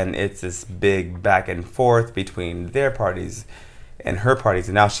 yada. And it's this big back and forth between their parties and her parties.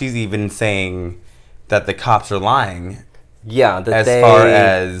 And now she's even saying that the cops are lying Yeah, that as they far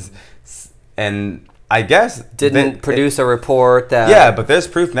as, and I guess didn't produce a report that. yeah, but there's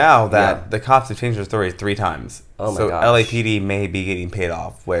proof now that Yeah. the cops have changed their story 3 times. Oh my so gosh. LAPD may be getting paid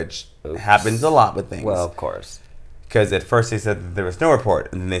off, which Oops. happens a lot with things. Well, of course. Because at first they said that there was no report,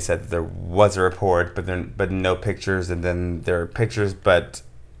 and then they said that there was a report, but no pictures, and then there are pictures, but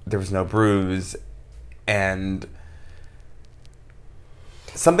there was no bruise, and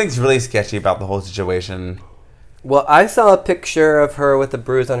something's really sketchy about the whole situation. Well, I saw a picture of her with a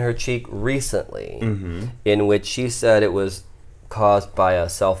bruise on her cheek recently, Mm-hmm. in which she said it was caused by a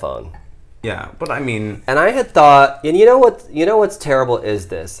cell phone. Yeah, but I mean, And I had thought, and you know what's terrible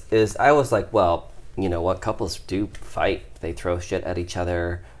is I was like, well, you know what, couples do fight. They throw shit at each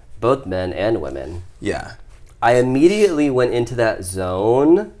other, both men and women. yeah. I immediately went into that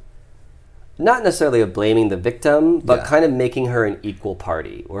zone, not necessarily of blaming the victim, but Yeah. kind of making her an equal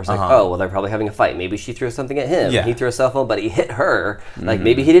party. Where it's like, Uh-huh. oh, well, they're probably having a fight. Maybe she threw something at him. Yeah. He threw a cell phone, but he hit her. Like, Mm-hmm.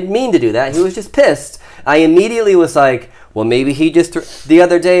 maybe he didn't mean to do that. He was just pissed. I immediately was like, well, maybe he just the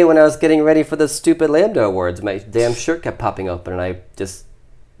other day when I was getting ready for the stupid Lambda Awards, my damn shirt kept popping open, and I just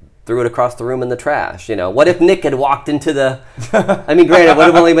threw it across the room in the trash. You know, what if Nick had walked into the? I mean, granted, it would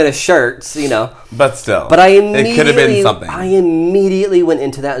have only been a shirt. You know. But still. But I it could have been immediately, something. I immediately went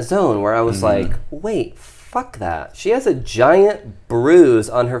into that zone where I was like, wait, fuck that. She has a giant bruise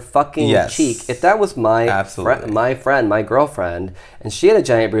on her fucking Yes. cheek. If that was my Absolutely. my girlfriend, and she had a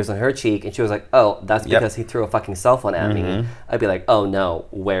giant bruise on her cheek, and she was like, oh, that's Yep. because he threw a fucking cell phone at me, I'd be like, oh no,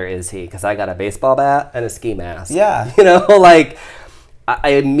 where is he? Because I got a baseball bat and a ski mask. Yeah. You know, like, I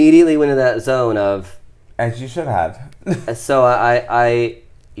immediately went into that zone of, As you should have. so I had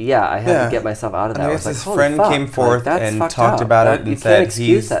Yeah. to get myself out of that. I I guess was like, his holy friend fuck, came like, forth that's and fucked talked up. about That- it you and said can't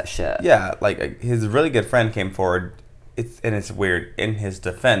excuse he's that shit. Yeah, like his really good friend came forward. It's weird in his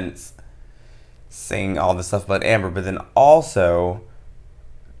defense, saying all this stuff about Amber, but then also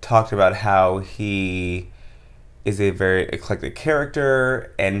talked about how he is a very eclectic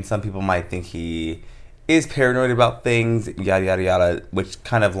character, and some people might think he is paranoid about things, yada yada yada, which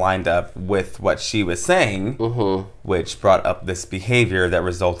kind of lined up with what she was saying, which brought up this behavior that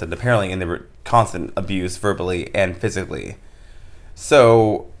resulted apparently in the constant abuse verbally and physically.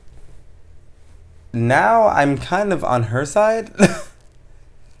 So now I'm kind of on her side.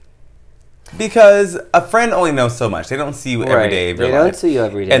 Because a friend only knows so much. They don't see you every Right. day of your They life. don't see you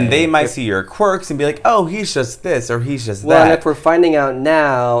every day. And they might see your quirks and be like, oh, he's just this or he's just Well, and that. if we're finding out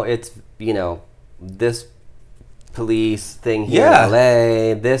now, it's, you know, this police thing here Yeah. in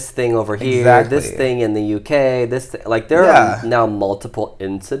LA, this thing over here, Exactly. this thing in the UK, like there Yeah. are now multiple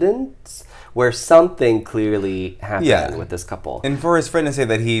incidents where something clearly happened Yeah. with this couple. And for his friend to say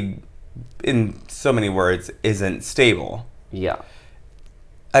that he, in so many words, isn't stable. Yeah.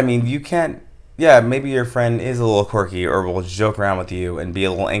 I mean, you can't. Yeah, maybe your friend is a little quirky or will joke around with you and be a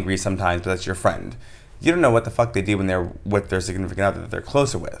little angry sometimes, but that's your friend. You don't know what the fuck they do when they're with their significant other that they're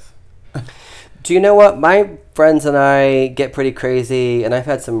closer with. Do you know what? My friends and I get pretty crazy, and I've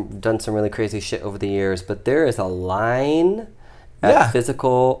done some really crazy shit over the years, but there is a line at Yeah.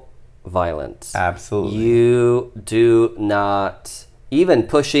 physical violence. Absolutely. You do not, even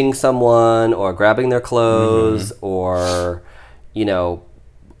pushing someone or grabbing their clothes or, you know,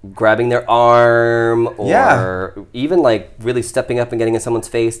 grabbing their arm or Yeah. even like really stepping up and getting in someone's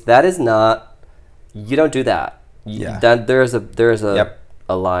face. That is not, you don't do that. Yeah. That there's a Yep.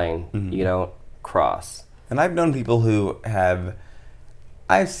 a line you don't cross. And I've known people who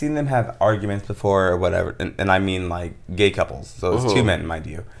I've seen them have arguments before or whatever, and I mean like gay couples, so it's two men, mind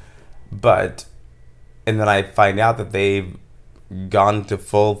you. But, and then I find out that they've gone to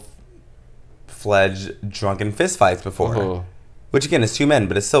full-fledged drunken fistfights before. Which again is two men,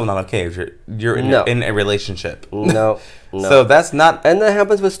 but it's still not okay if you're in a relationship. No. So that's not. And that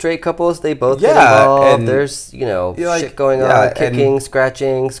happens with straight couples. They both get Yeah, involved. and There's, you know, like, shit going yeah, on, kicking, and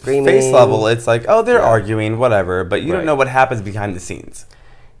scratching, screaming. Face level, it's like, oh, they're arguing, whatever, but you Right. don't know what happens behind the scenes.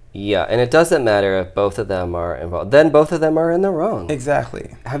 Yeah, and it doesn't matter if both of them are involved. Then both of them are in the wrong.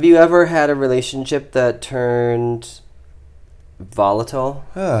 Exactly. Have you ever had a relationship that turned volatile?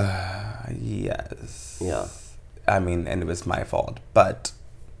 Yes. Yeah. I mean, and it was my fault, but,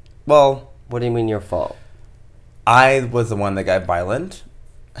 well, What do you mean your fault? I was the one that got violent.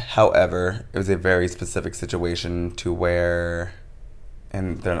 However, it was a very specific situation to where,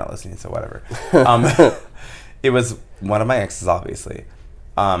 and they're not listening, so whatever. It was one of my exes, obviously.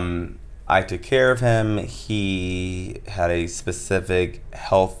 I took care of him. He had a specific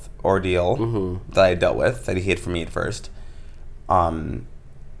health ordeal that I dealt with that he hid from me at first. And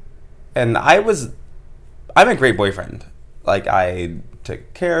I'm a great boyfriend. Like, I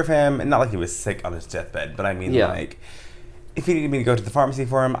took care of him, and not like he was sick on his deathbed, but I mean, like, if he needed me to go to the pharmacy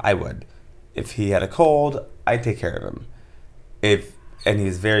for him, I would. If he had a cold, I'd take care of him. And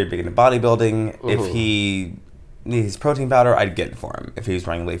he's very big into bodybuilding. If he needs protein powder, I'd get it for him. If he was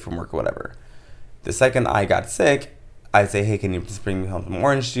running late from work or whatever. The second I got sick, I'd say, hey, can you just bring me home some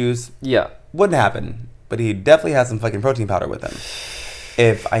orange juice? Yeah. Wouldn't happen. But he definitely had some fucking protein powder with him.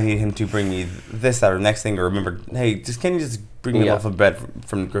 If I need him to bring me this, that, or next thing, or remember, hey, can you just bring me a loaf of bread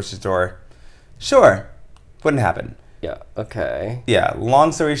from the grocery store? Sure. Wouldn't happen. Yeah. Okay. Yeah.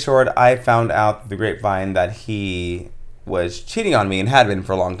 Long story short, I found out through the grapevine that he was cheating on me and had been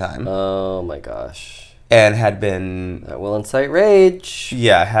for a long time. Oh my gosh. And had been... That will incite rage.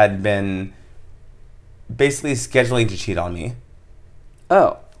 Yeah, had been basically scheduling to cheat on me.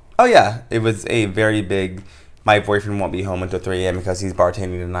 Oh. Oh, yeah. It was a very big... My boyfriend won't be home until 3 a.m. because he's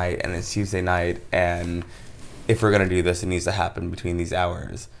bartending tonight, and it's Tuesday night, and if we're going to do this, it needs to happen between these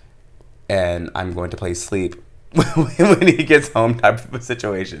hours. And I'm going to play sleep when he gets home type of a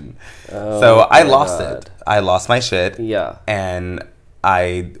situation. Oh, so I my lost God. it. I lost my shit. Yeah. And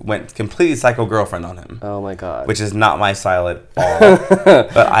I went completely psycho girlfriend on him. Oh my God. Which is not my style at all.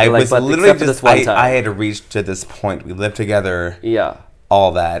 But I Like, was but literally except for just, this one time. I had reached to this point. We lived together. Yeah.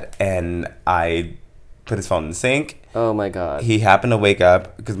 All that. And I put his phone in the sink. Oh my God. He happened to wake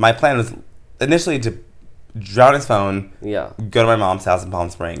up because my plan was initially to drown his phone, Yeah. go to my mom's house in Palm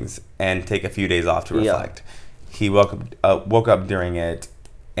Springs, and take a few days off to Yeah. reflect. He woke up during it,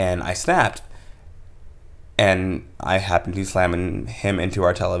 and I snapped, and I happened to slam him into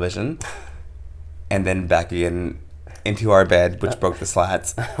our television, and then back again into our bed, which broke the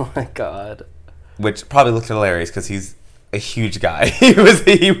slats, Oh my God. which probably looked hilarious because he's a huge guy. he was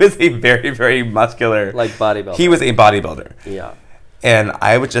a very, very muscular, Like bodybuilder. He was a bodybuilder. Yeah. And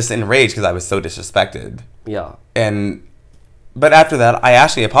I was just enraged because I was so disrespected. Yeah. But after that, I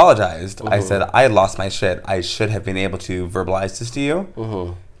actually apologized. I said, I lost my shit. I should have been able to verbalize this to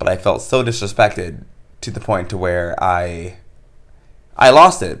you. But I felt so disrespected to the point to where I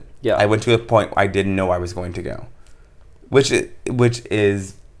lost it. Yeah. I went to a point where I didn't know I was going to go. Which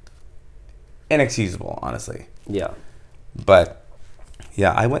is inexcusable, honestly. Yeah. But,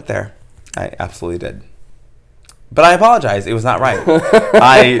 yeah, I went there. I absolutely did. But I apologize. It was not right.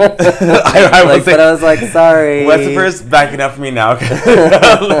 I But I was like, sorry. Westford's backing up for me now, going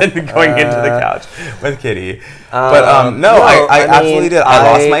into the couch with Kitty. But no, I absolutely did.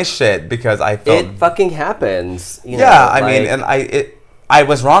 I lost my shit because I felt it fucking happens. You know, yeah. I mean, and I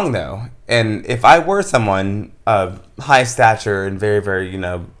was wrong though. And if I were someone of high stature and very, very,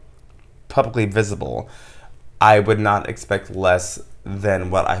 publicly visible, I would not expect less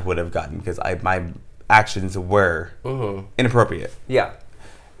than what I would have gotten because my actions were inappropriate. Yeah.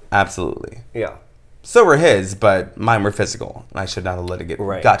 Absolutely. Yeah. So were his, but mine were physical. And I should not have let it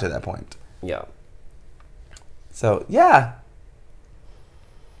got to that point. Yeah. So, yeah.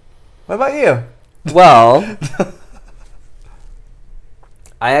 What about you? Well,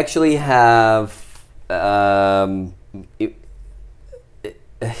 I actually have a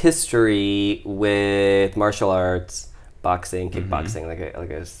history with martial arts, boxing, kickboxing,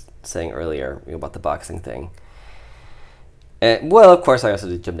 like I was saying earlier about the boxing thing. And, well, of course, I also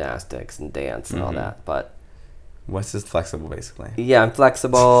do gymnastics and dance and all that, but Wes is flexible, basically. yeah, I'm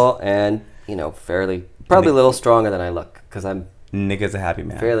flexible and, probably a little stronger than I look, because I'm Nick is a happy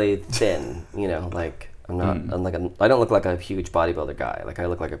man. fairly thin, like, I'm not, I don't look like a huge bodybuilder guy. Like, I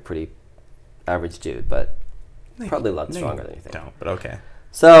look like a pretty average dude, but probably a lot stronger than you think. No, but okay.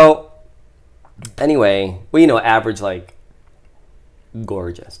 So, anyway, well, average, like,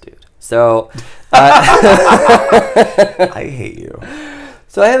 gorgeous dude. So, I hate you.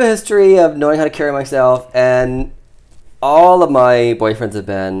 so I have a history of knowing how to carry myself, and all of my boyfriends have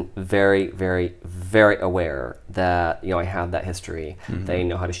been very, very, very aware that, I have that history. They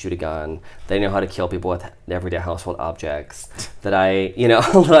know how to shoot a gun. They know how to kill people with everyday household objects. That I,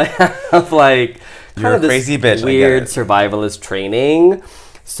 that I have, like, You're a crazy bitch, weird I get it. survivalist training.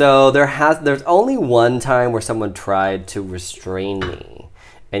 So there's only one time where someone tried to restrain me.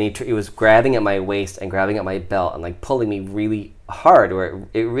 And he was grabbing at my waist and grabbing at my belt and, like, pulling me really hard where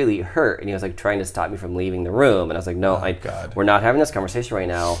it really hurt. And he was, like, trying to stop me from leaving the room. And I was like, no, God. We're not having this conversation right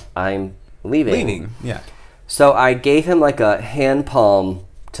now. I'm leaving. Yeah. So I gave him, like, a hand palm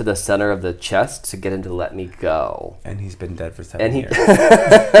to the center of the chest to get him to let me go. And he's been dead for 7 years.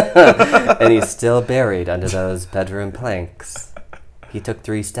 And he's still buried under those bedroom planks. He took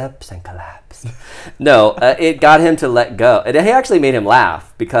 3 steps and collapsed. No, it got him to let go. It actually made him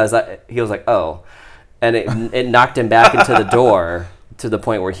laugh because he was like, oh. And it knocked him back into the door to the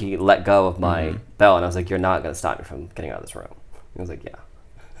point where he let go of my belt. And I was like, you're not going to stop me from getting out of this room. He was like, yeah.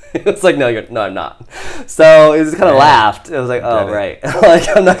 It was like, no, I'm not. So he just kind of laughed. It was like, oh, right. Like,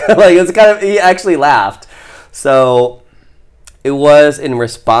 I'm not gonna, like, it's kind of, he actually laughed. So it was in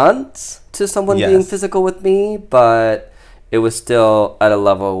response to someone being physical with me, but it was still at a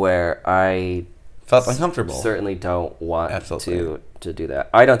level where I felt uncomfortable. Certainly don't want to do that.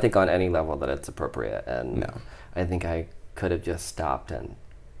 I don't think on any level that it's appropriate, and no. I think I could have just stopped and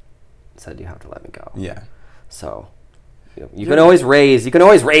said, you have to let me go. Yeah. So you can always raise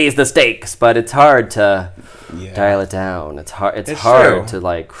the stakes, but it's hard to dial it down. It's hard true. to,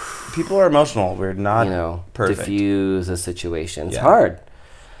 like, people are emotional. We're not perfect. Diffuse a situation. It's hard.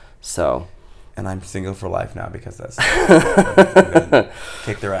 So. And I'm single for life now because that's I'm gonna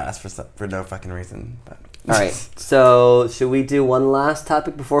kick their ass for no fucking reason. But. All right. So should we do one last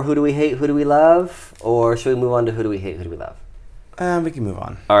topic before who do we hate, who do we love, or should we move on to who do we hate, who do we love? We can move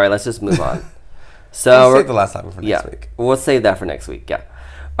on. All right. Let's just move on. So we'll save the last topic for next week. We'll save that for next week. Yeah.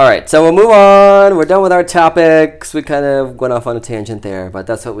 All right. So we'll move on. We're done with our topics. We kind of went off on a tangent there, but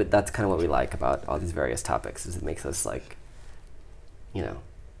that's kind of what we like about all these various topics is it makes us, like,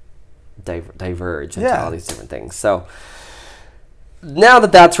 diverge into all these different things. So now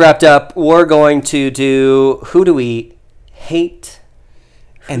that that's wrapped up, we're going to do who do we hate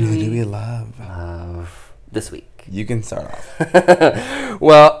and who do we love this week. You can start off.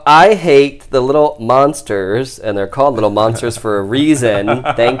 Well, I hate the little monsters, and they're called little monsters for a reason.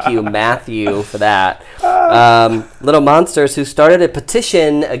 Thank you, Matthew, for that. Little monsters who started a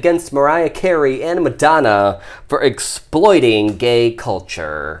petition against Mariah Carey and Madonna for exploiting gay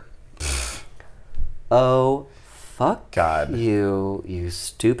culture. Oh, fuck God. You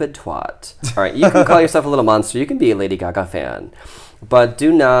stupid twat. All right, you can call yourself a little monster. You can be a Lady Gaga fan. But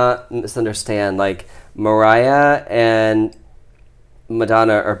do not misunderstand. Like, Mariah and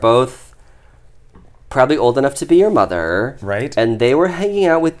Madonna are both probably old enough to be your mother. Right. And they were hanging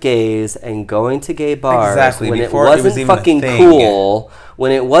out with gays and going to gay bars when before it wasn't was even fucking cool,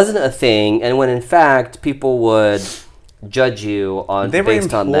 when it wasn't a thing, and when, in fact, people would judge you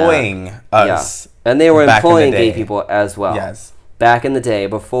based on that. They were employing us. Yeah. And they were employing gay people as well. Yes. Back in the day,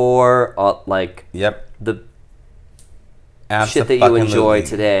 before, the shit that you enjoy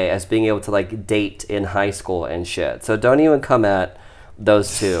today as being able to, like, date in high school and shit. So don't even come at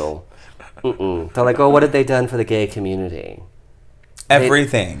those two. They're like, oh, what have they done for the gay community?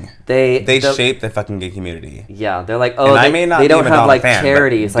 Everything. They shape the fucking gay community. Yeah, they're like, oh, they don't have, like,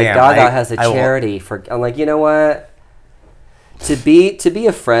 charities. Like, Gaga has a charity for... I'm like, you know what? To be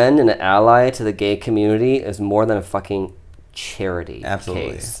a friend and an ally to the gay community is more than a fucking charity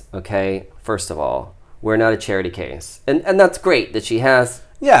case. Okay? First of all, we're not a charity case. And that's great that she has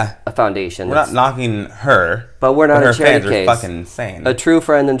a foundation. We're not knocking her. But we're not a charity case. Her fans are fucking insane. A true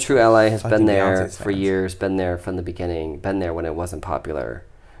friend and true ally has been there for years, been there from the beginning, been there when it wasn't popular.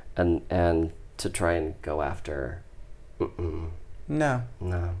 And to try and go after... No.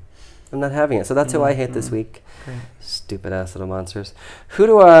 I'm not having it. So that's who I hate this week. Great. Stupid ass little monsters. Who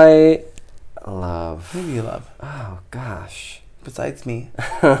do I love? Who do you love? Oh gosh. Besides me.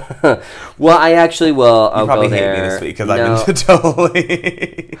 Well, I actually will. I'll You probably go hate there. me this week because I've been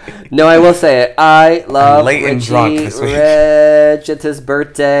totally... No, I will say it. I love late and Richie drunk this week. Rich. It's his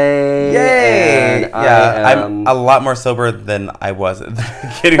birthday. Yay! And I'm a lot more sober than I was at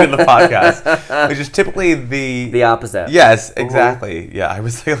the beginning of the podcast, which is typically the opposite. Yes, exactly. Yeah, I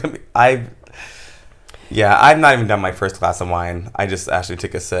was like, I've not even done my first glass of wine. I just actually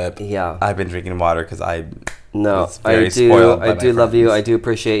took a sip. Yeah. I've been drinking water because I No, was very I do. spoiled by I my do love you. friends. I do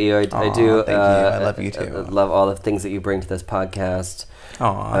appreciate you. I Aw, do. thank you. I love you too. Love all the things that you bring to this podcast.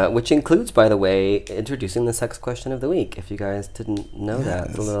 Aw. Which includes, by the way, introducing the sex question of the week. If you guys didn't know that,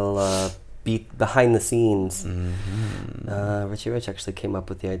 it's a little behind the scenes. Mm-hmm. Richie Rich actually came up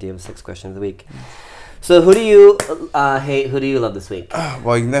with the idea of the sex question of the week. So, who do you hate? Who do you love this week?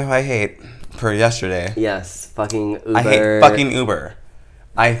 Well, you know who I hate for yesterday. Yes, fucking Uber. I hate fucking Uber.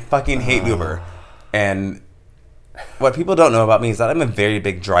 I fucking hate Uber. And what people don't know about me is that I'm a very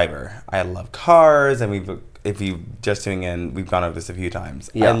big driver. I love cars, and if you just tuning in, we've gone over this a few times.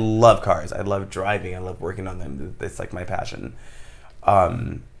 Yeah. I love cars. I love driving. I love working on them. It's like my passion.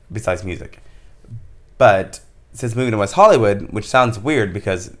 Besides music. But since moving to West Hollywood, which sounds weird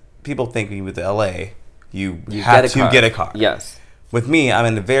because people think when you move to LA, you have to get a car. Yes. With me, I'm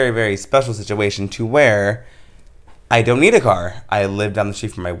in a very, very special situation to where I don't need a car. I live down the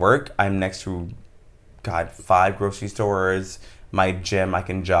street from my work. I'm next to, 5 grocery stores. My gym I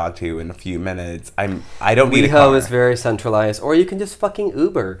can jog to in a few minutes. I don't need a car. WeHo is very centralized, or you can just fucking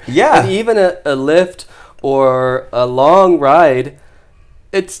Uber. Yeah. And even a Lyft or a long ride,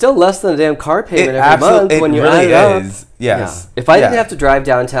 it's still less than a damn car payment every month when you add it up. Is. Yes. Yeah. If I didn't have to drive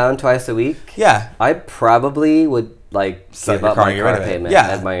downtown twice a week, I probably would sell give your up car my and get car rid of it. payment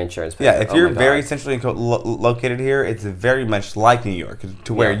Yeah. and my insurance payment. Yeah, if you're very centrally located here, it's very much like New York,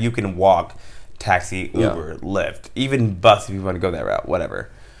 to where you can walk, taxi, Uber, Lyft, even bus if you want to go that route,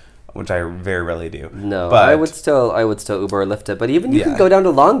 whatever, which I very rarely do. No, but I would still Uber or Lyft it, but even you can go down to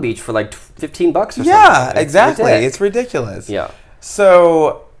Long Beach for like $15 or something. Yeah, exactly. It's ridiculous. Yeah.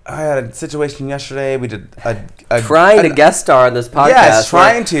 So I had a situation yesterday. We did trying to guest star on this podcast. Yes,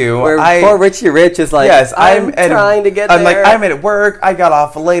 trying to. Where poor Richie Rich is like, yes, I'm trying to get there. I'm like, I'm at work. I got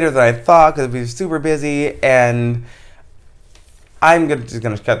off later than I thought because we were super busy, and I'm just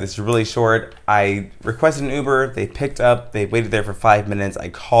gonna cut this really short. I requested an Uber. They picked up. They waited there for 5 minutes. I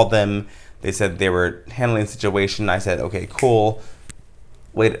called them. They said they were handling the situation. I said, okay, cool.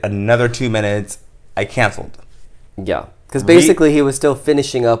 Wait another 2 minutes. I canceled. Yeah. Because basically he was still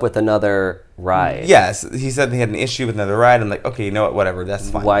finishing up with another ride. Yes. He said they had an issue with another ride. I'm like, okay, you know what? Whatever. That's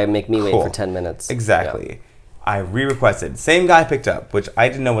fine. Why make me wait for 10 minutes? Exactly. Yeah. I re-requested. Same guy picked up, which I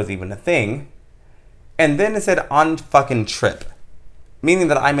didn't know was even a thing. And then it said on fucking trip. Meaning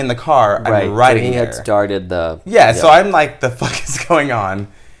that I'm in the car. Right. I'm riding so he there. had started the... Yeah, so I'm like, the fuck is going on?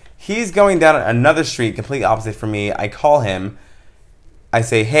 He's going down another street, completely opposite from me. I call him. I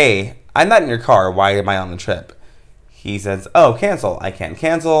say, hey, I'm not in your car. Why am I on the trip? He says, oh, cancel. I can't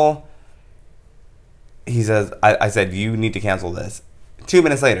cancel. He says, I said, you need to cancel this. 2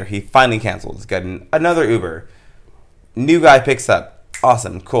 minutes later, he finally cancels. Got another Uber. New guy picks up.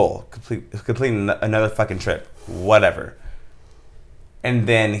 Awesome, cool. Completing another fucking trip. Whatever. And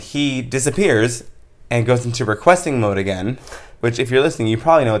then he disappears and goes into requesting mode again. Which, if you're listening, you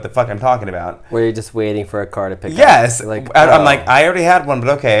probably know what the fuck I'm talking about. Where you're just waiting for a car to pick up. Yes. Like, I'm like, I already had one,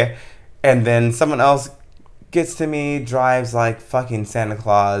 but okay. And then someone else gets to me, drives like fucking Santa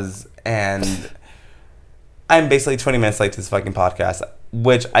Claus, and I'm basically 20 minutes late to this fucking podcast,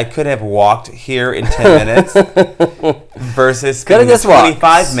 which I could have walked here in 10 minutes versus spending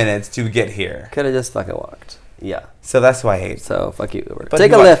 25 minutes to get here. Could have just fucking walked. Yeah. So that's who I hate. So fuck you, Uber. But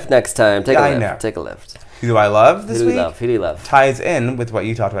Take a Lyft next time. Take a Lyft. I know. Take a Lyft. Who do I love this week? Who do you love? Ties in with what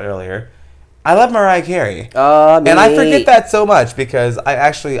you talked about earlier. I love Mariah Carey. And I forget that so much because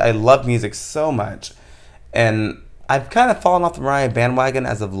I love music so much. And I've kind of fallen off the Mariah bandwagon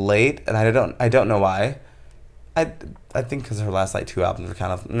as of late, and I don't know why. I think because her last like 2 albums were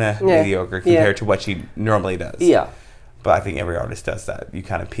kind of mediocre compared to what she normally does. Yeah. But I think every artist does that. You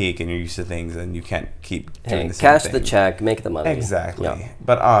kind of peak and you're used to things, and you can't keep doing the same cash thing. the check, make the money. Exactly. Yeah.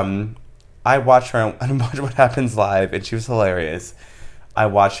 But I watched her and watched What Happens Live, and she was hilarious. I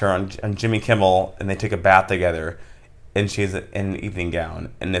watched her on Jimmy Kimmel, and they took a bath together, and she's in an evening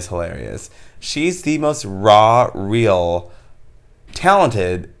gown, and it's hilarious. She's the most raw, real,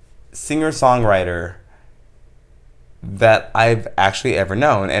 talented singer-songwriter that I've actually ever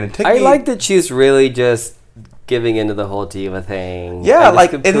known. And it took I like that she's really just giving into the whole diva thing. Yeah, and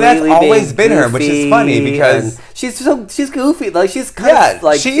like, and that's always been her, which is funny because she's goofy. Like she's kind of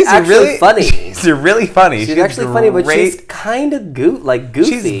like she's actually really funny. She's really funny. She's actually funny, but she's kind of goofy.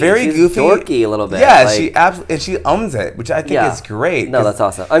 She's very goofy, dorky a little bit. Yeah, like, she absolutely, and she owns it, which I think is great. No, that's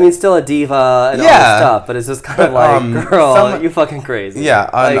awesome. I mean, still a diva and all this stuff, but it's just kind of like, girl, you fucking crazy. Yeah,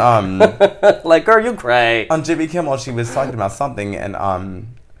 on like, girl, you cray. On Jimmy Kimmel, she was talking about something, and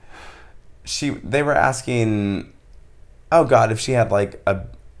they were asking, oh God, if she had like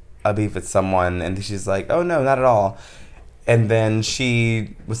a beef with someone, and she's like, oh no, not at all. And then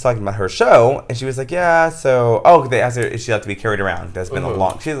she was talking about her show, and she was like, yeah, so they asked her if she'd have to be carried around. There's been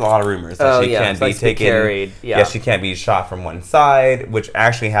she has a lot of rumors that she can't be taken. Carried. Yeah, she can't be shot from one side, which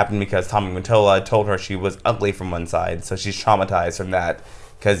actually happened because Tommy Mottola told her she was ugly from one side, so she's traumatized from that.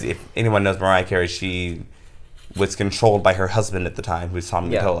 Because if anyone knows Mariah Carey, she was controlled by her husband at the time, who's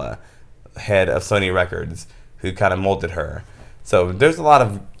Tommy Mottola, head of Sony Records, who kind of molded her. So there's a lot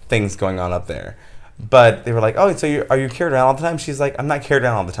of things going on up there. But they were like, oh, so are you carried around all the time? She's like, I'm not carried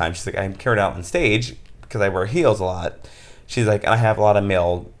around all the time. She's like, I'm carried around on stage because I wear heels a lot. She's like, and I have a lot of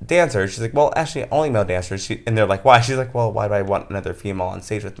male dancers. She's like, well, actually, only male dancers. And they're like, why? She's like, well, why do I want another female on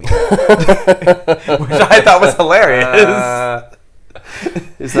stage with me? Which I thought was hilarious.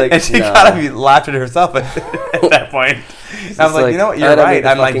 It's like, and she kind of laughed at herself at that point. I was like, you know what, you're right.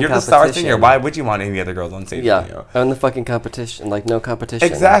 I'm like, you're the star singer. Why would you want any other girls on stage with you? I'm the fucking competition. Like, no competition.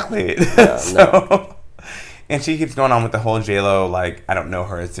 Exactly. No. And she keeps going on with the whole J-Lo, like, I don't know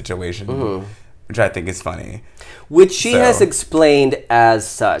her situation, which I think is funny. Which she has explained as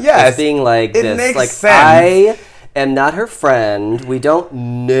such. Yes. As being like it this. Makes like, sense. I am not her friend. We don't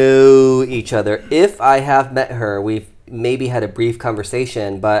know each other. If I have met her, we've maybe had a brief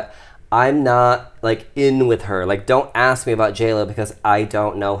conversation, but I'm not like in with her. Like, don't ask me about J-Lo because I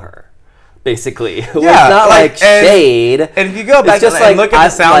don't know her. Basically, it's not like shade. And if you go back and look at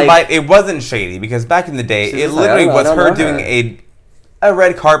the soundbite, it wasn't shady because back in the day, it literally was her doing a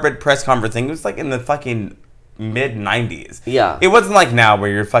red carpet press conference thing. It was like in the fucking mid 90s. Yeah, it wasn't like now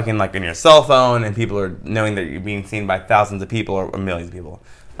where you're fucking like on your cell phone and people are knowing that you're being seen by thousands of people or millions of people.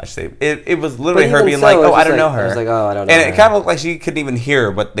 I should say it was literally her being like, "Oh, I don't know her." I was like, "Oh, I don't know." And it kind of looked like she couldn't even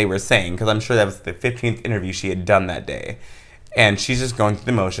hear what they were saying because I'm sure that was the 15th interview she had done that day, and she's just going through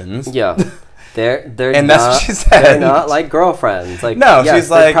the motions. Yeah, they're and not, that's what she said. They're not like girlfriends. Like, no, yes,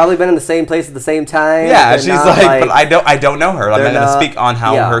 she's like, they've probably been in the same place at the same time. Yeah, she's like, but I don't know her. I'm not going to speak on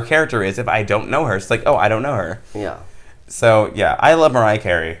how her character is if I don't know her. It's like, oh, I don't know her. Yeah. So yeah, I love Mariah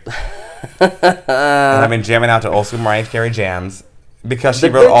Carey, and I've been jamming out to old school Mariah Carey jams. Because she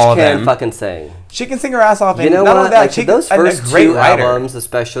wrote all of them. She can fucking sing. She can sing her ass off. You know what? That, like, those first two albums,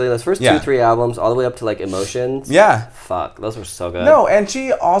 especially those first 2-3 albums, all the way up to like Emotions. Yeah. Fuck, those were so good. No, and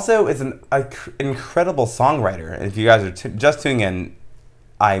she also is an incredible songwriter. And if you guys are just tuning in,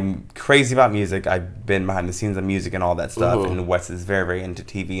 I'm crazy about music. I've been behind the scenes of music and all that stuff. And Wes is very, very into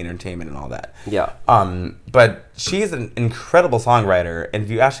TV entertainment and all that. Yeah. But she's an incredible songwriter. And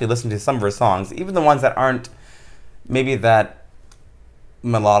if you actually listen to some of her songs, even the ones that aren't maybe that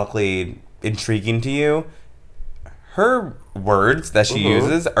melodically intriguing to you, her words that she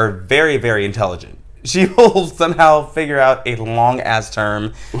uses are very, very intelligent. She will somehow figure out a long ass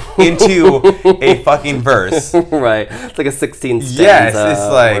term into a fucking verse. Right. It's like a 16 stanza it's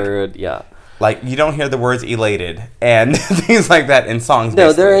like word. Yeah. Like, you don't hear the words elated and things like that in songs.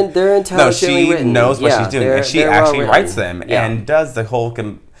 No, they're intelligently written. She knows what she's doing, and she actually writes them and does the whole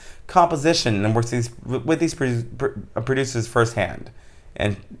composition and works with these producers firsthand.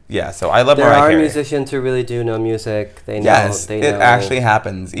 And yeah, so I love Mariah Carey. There are musicians who really do know music. They know. Yes, they know. It actually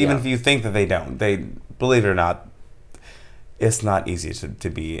happens. Even if you think that they don't, believe it or not, it's not easy to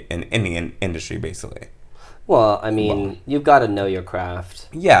be in any industry, basically. Well, I mean, you've got to know your craft.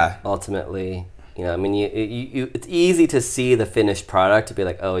 Yeah. Ultimately, you know, I mean, you it's easy to see the finished product to be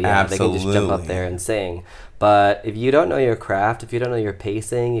like, oh yeah, absolutely. They can just jump up there and sing. But if you don't know your craft, if you don't know your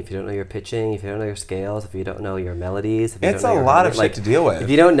pacing, if you don't know your pitching, if you don't know your scales, if you don't know your melodies, if you it's don't know a lot of shit to deal with.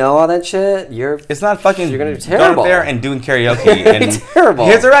 If you don't know all that shit, it's not fucking. You're gonna do terrible. Going up there and doing karaoke and terrible.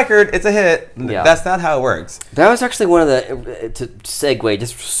 Here's a record. It's a hit. Yeah. That's not how it works. That was actually one of the to segue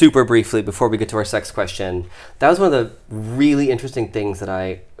just super briefly before we get to our sex question. That was one of the really interesting things that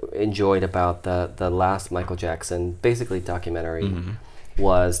I enjoyed about the last Michael Jackson basically documentary.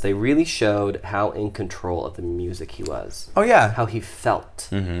 Was they really showed how in control of the music he was. Oh yeah, how he felt.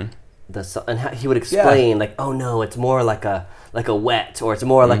 And how he would explain like, oh no, it's more like a wet, or it's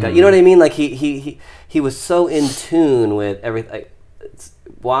more like a, you know what I mean? Like he was so in tune with everything.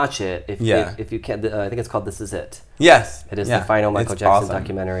 watch it. Yeah. If you can, I think it's called "This Is It." Yes. It is yeah. the final Michael It's Jackson awesome.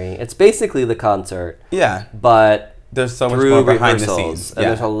 documentary. It's basically the concert, Yeah. but There's so much through more behind the rehearsals, scenes. and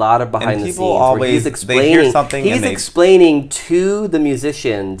there's a lot of behind the scenes people where always he's they hear explaining. something He's and they explaining to the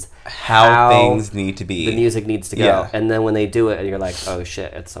musicians how things need to be. the music needs to go, Yeah. and then when they do it, and you're like, oh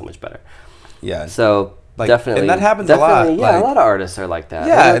shit, it's so much better. Yeah. So Like, definitely, and that happens a lot, definitely, Yeah, like- a lot of artists are like that.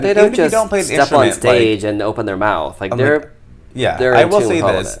 Yeah, they even don't if you just don't play an step on instrument, stage and open their mouth. Like I'm they're like, yeah, they're I in will tune say with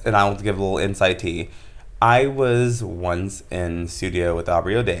all of this, it. and I'll give a little insight tea. I was once in studio with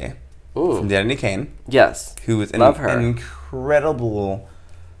Aubrey O'Day Ooh. from Danny Kane, Yes, who is Love her. an incredible.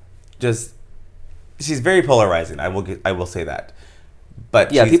 Just, she's very polarizing. I will say that.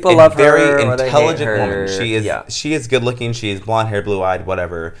 But Yeah, she's people a love her very or they hate intelligent her. woman. Yeah. She is good looking. She is blonde hair, blue eyed,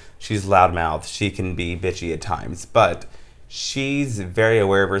 whatever. She's loudmouthed. She can be bitchy at times, but she's very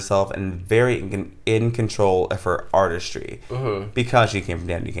aware of herself and very in control of her artistry because she came from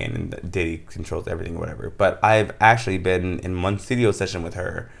Danny Kane and Diddy controls everything, whatever. But I've actually been in one studio session with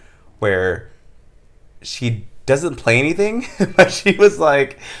her where she doesn't play anything, but she was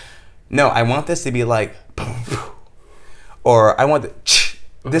like, "No, I want this to be like." Or I want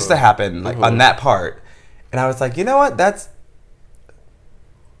this to happen like on that part, and I was like, you know what, that's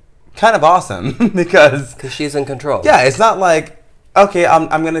kind of awesome because she's in control. yeah, it's not like okay,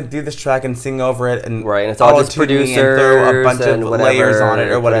 I'm gonna do this track and sing over it and Right, and it's all just auto-tune me and producers throw a bunch and of whatever, layers on it or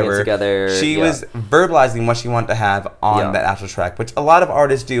putting it whatever. together, She yeah. was verbalizing what she wanted to have on Yeah. that actual track, which a lot of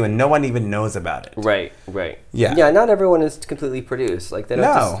artists do, and no one even knows about it. Right. Yeah. Yeah, not everyone is completely produced. Like they don't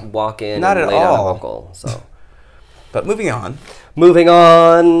No, just walk in not and at lay down a all. vocal. So But moving on. moving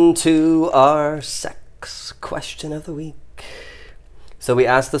on to our sex question of the week. So we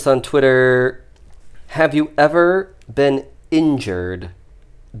asked this on Twitter. Have you ever been injured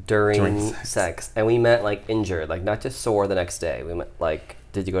during sex? And we meant like injured, like not just sore the next day. We meant like,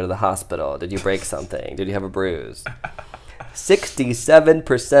 did you go to the hospital? Did you break something? Did you have a bruise?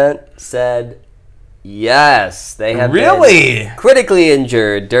 67% said yes. They have Really? been critically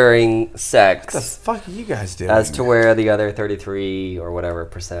injured during What the sex. fuck are you guys doing? As to where the other 33 or whatever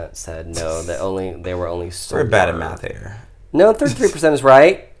percent said no, they were only sore. We're bad at math here. No, 33% is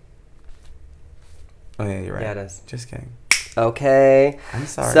right. Oh yeah, you're right. Yeah, it is. Just kidding. Okay. I'm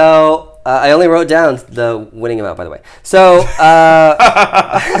sorry. So I only wrote down the winning amount, by the way. So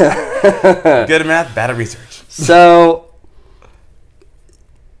Good at math, bad at research. so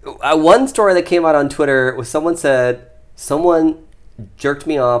one story that came out on Twitter was someone said someone jerked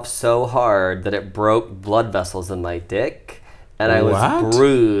me off so hard that it broke blood vessels in my dick, and I was What?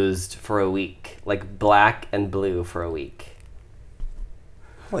 bruised for a week, like black and blue for a week.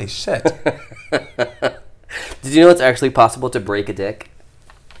 Holy shit. Did you know it's actually possible to break a dick?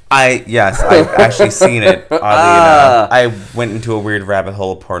 Yes, I've actually seen it. Oddly enough, I went into a weird rabbit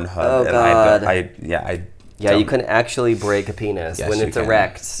hole of Pornhub, Oh, and God. yeah, You can actually break a penis Yes, when you it's can.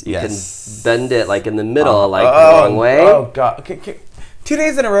 erect. You Yes. can bend it like in the middle, like the wrong way. Oh god, okay. 2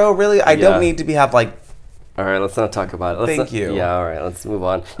 days in a row, really? I Yeah. don't need to have like. All right, let's not talk about it. Thank you. Yeah, all right, let's move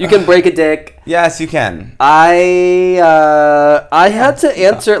on. You can break a dick. Yes, you can. I had to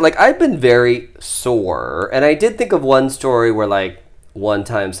answer, like, I've been very sore, and I did think of one story where, like, one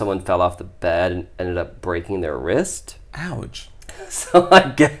time someone fell off the bed and ended up breaking their wrist. Ouch. So I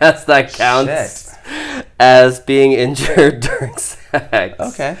guess that counts as being injured during sex.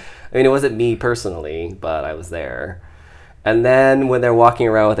 Okay. I mean, it wasn't me personally, but I was there. And then when they're walking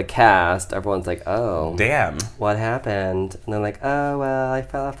around with a cast, everyone's like, oh, Damn. what happened? And they're like, oh, well, I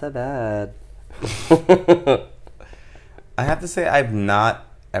fell off the bed. I have to say, I've not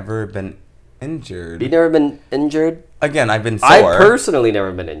ever been injured. You've never been injured? Again, I've been sore. I've personally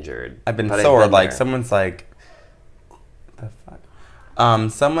never been injured. I've been but sore. been Like there. someone's like, the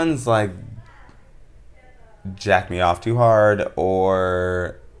fuck. Someone's like, jacked me off too hard,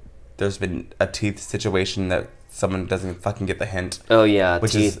 or there's been a teeth situation that someone doesn't fucking get the hint. Oh, yeah,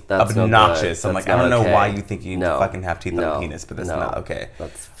 Which teeth, is that's obnoxious. No I'm good. like, I don't That's know not why okay. you think you No. fucking have teeth on No. a penis, but that's No. not okay.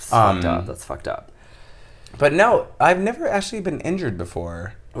 That's fucked up. That's fucked up. But no, I've never actually been injured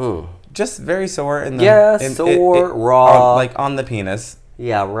before. Mm. Just very sore in the Yeah, sore, raw. like on the penis.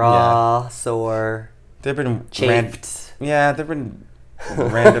 Yeah, raw, sore, There've been chafed. there've been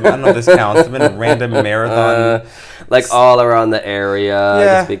random. I don't know if this counts. There've been random marathon. Like all around the area,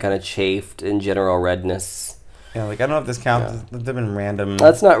 Yeah. just be kind of chafed in general redness. Yeah, like I don't know if this counts. There've been random.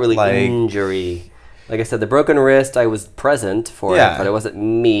 That's not really like, injury. Like I said, the broken wrist, I was present for Yeah. it, but it wasn't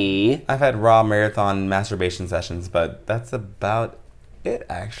me. I've had raw marathon masturbation sessions, but that's about it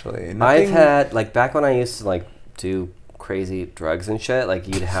actually. I've Nothing- had, like, back when I used to, like, do crazy drugs and shit, like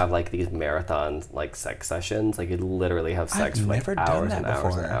you'd have like these marathon like sex sessions. Like you'd literally have sex I've for like never done hours that and hours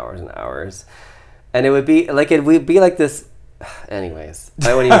before. and hours and hours. And it would be like this. Anyways,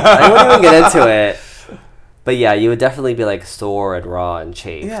 I wouldn't even get into it. But yeah, you would definitely be like sore and raw and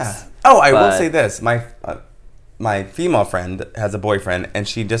chafed. Yeah. Oh, I will say this. My female friend has a boyfriend, and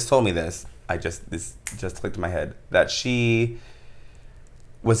she just told me this. This just clicked in my head that she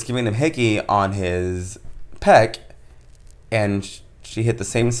was giving him hickey on his pec, and she hit the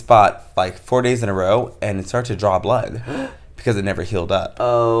same spot like 4 days in a row, and it started to draw blood because it never healed up.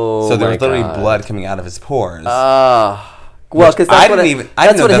 Oh, so there was literally God. blood coming out of his pores. Well, because that's what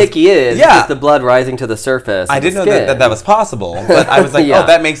a hickey is. Yeah. It's the blood rising to the surface. I of didn't the know skin. that was possible, but I was like, Yeah. oh,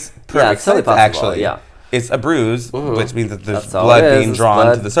 that makes perfect it's totally sense, possible, actually. yeah. It's a bruise, which means that there's That's all blood it is, being is drawn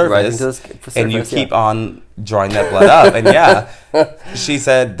blood to the surface, rising to the surface, and you yeah. keep on drawing that blood up. And yeah, she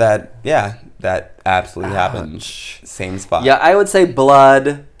said that, that absolutely happened. Same spot. Yeah, I would say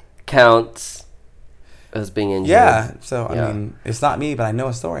blood counts as being injured. Yeah, so, Yeah. I mean, it's not me, but I know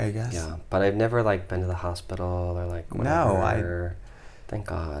a story, I guess. Yeah, but I've never, like, been to the hospital or, like, No, whatever. Thank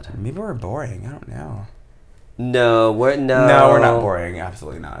God. Maybe we're boring. I don't know. No, we're No, we're not boring.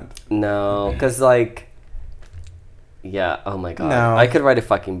 Absolutely not. No, because, like, yeah, oh my God. No. I could write a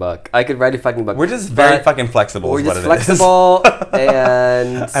fucking book. We're just very but fucking flexible. We're is just what it is. flexible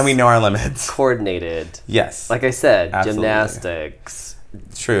and And we know our limits. coordinated. Yes. Like I said, Absolutely. gymnastics,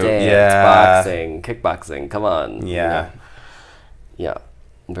 True. dance, Yeah. boxing, kickboxing. Come on. Yeah. Yeah.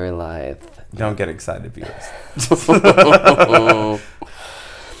 Very lithe. Don't get excited, viewers.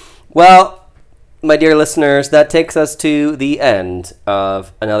 Well, my dear listeners, that takes us to the end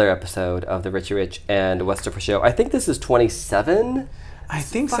of another episode of the Richie Rich and Westover Show. I think this is 27. I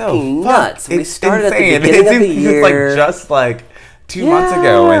think fucking so. nuts. Fuck. We started at the insane. beginning of the It's year. like just like 2 months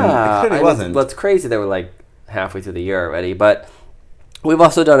ago, and it clearly wasn't. Well, it's crazy that we're like halfway through the year already, but we've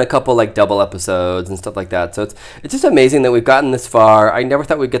also done a couple like double episodes and stuff like that. So it's just amazing that we've gotten this far. I never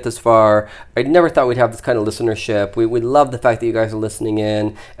thought we'd get this far. I never thought we'd have this kind of listenership. We love the fact that you guys are listening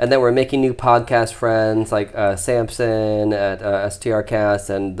in, and that we're making new podcast friends like Samson at STRcast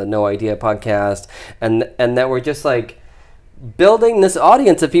and the No Idea podcast, and that we're just like building this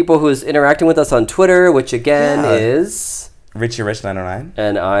audience of people who's interacting with us on Twitter, which again is Richie Rich 909.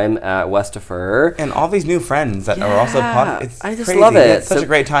 And I'm at Westifer. And all these new friends that are also it's I just crazy. love We it. had such a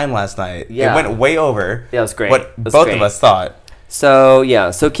great time last night. Yeah. It went way over. Yeah, it was great. What It was both great. of us thought. So, yeah.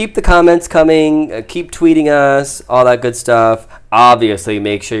 So keep the comments coming. Keep tweeting us. All that good stuff. Obviously,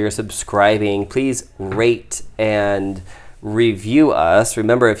 make sure you're subscribing. Please rate and review us.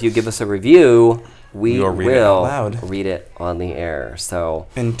 Remember, if you give us a review, we You'll read it out will loud. read it on the air. So,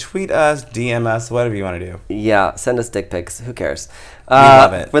 And tweet us, DM us, whatever you want to do. yeah, send us dick pics. Who cares? We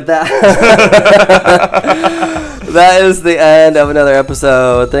love it. But that that is the end of another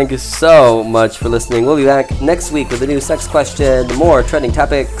episode. Thank you so much for listening. We'll be back next week with a new sex question, more trending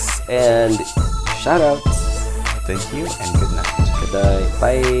topics, and shout outs. Thank you and good night. Good night.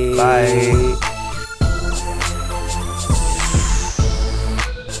 Bye. Bye.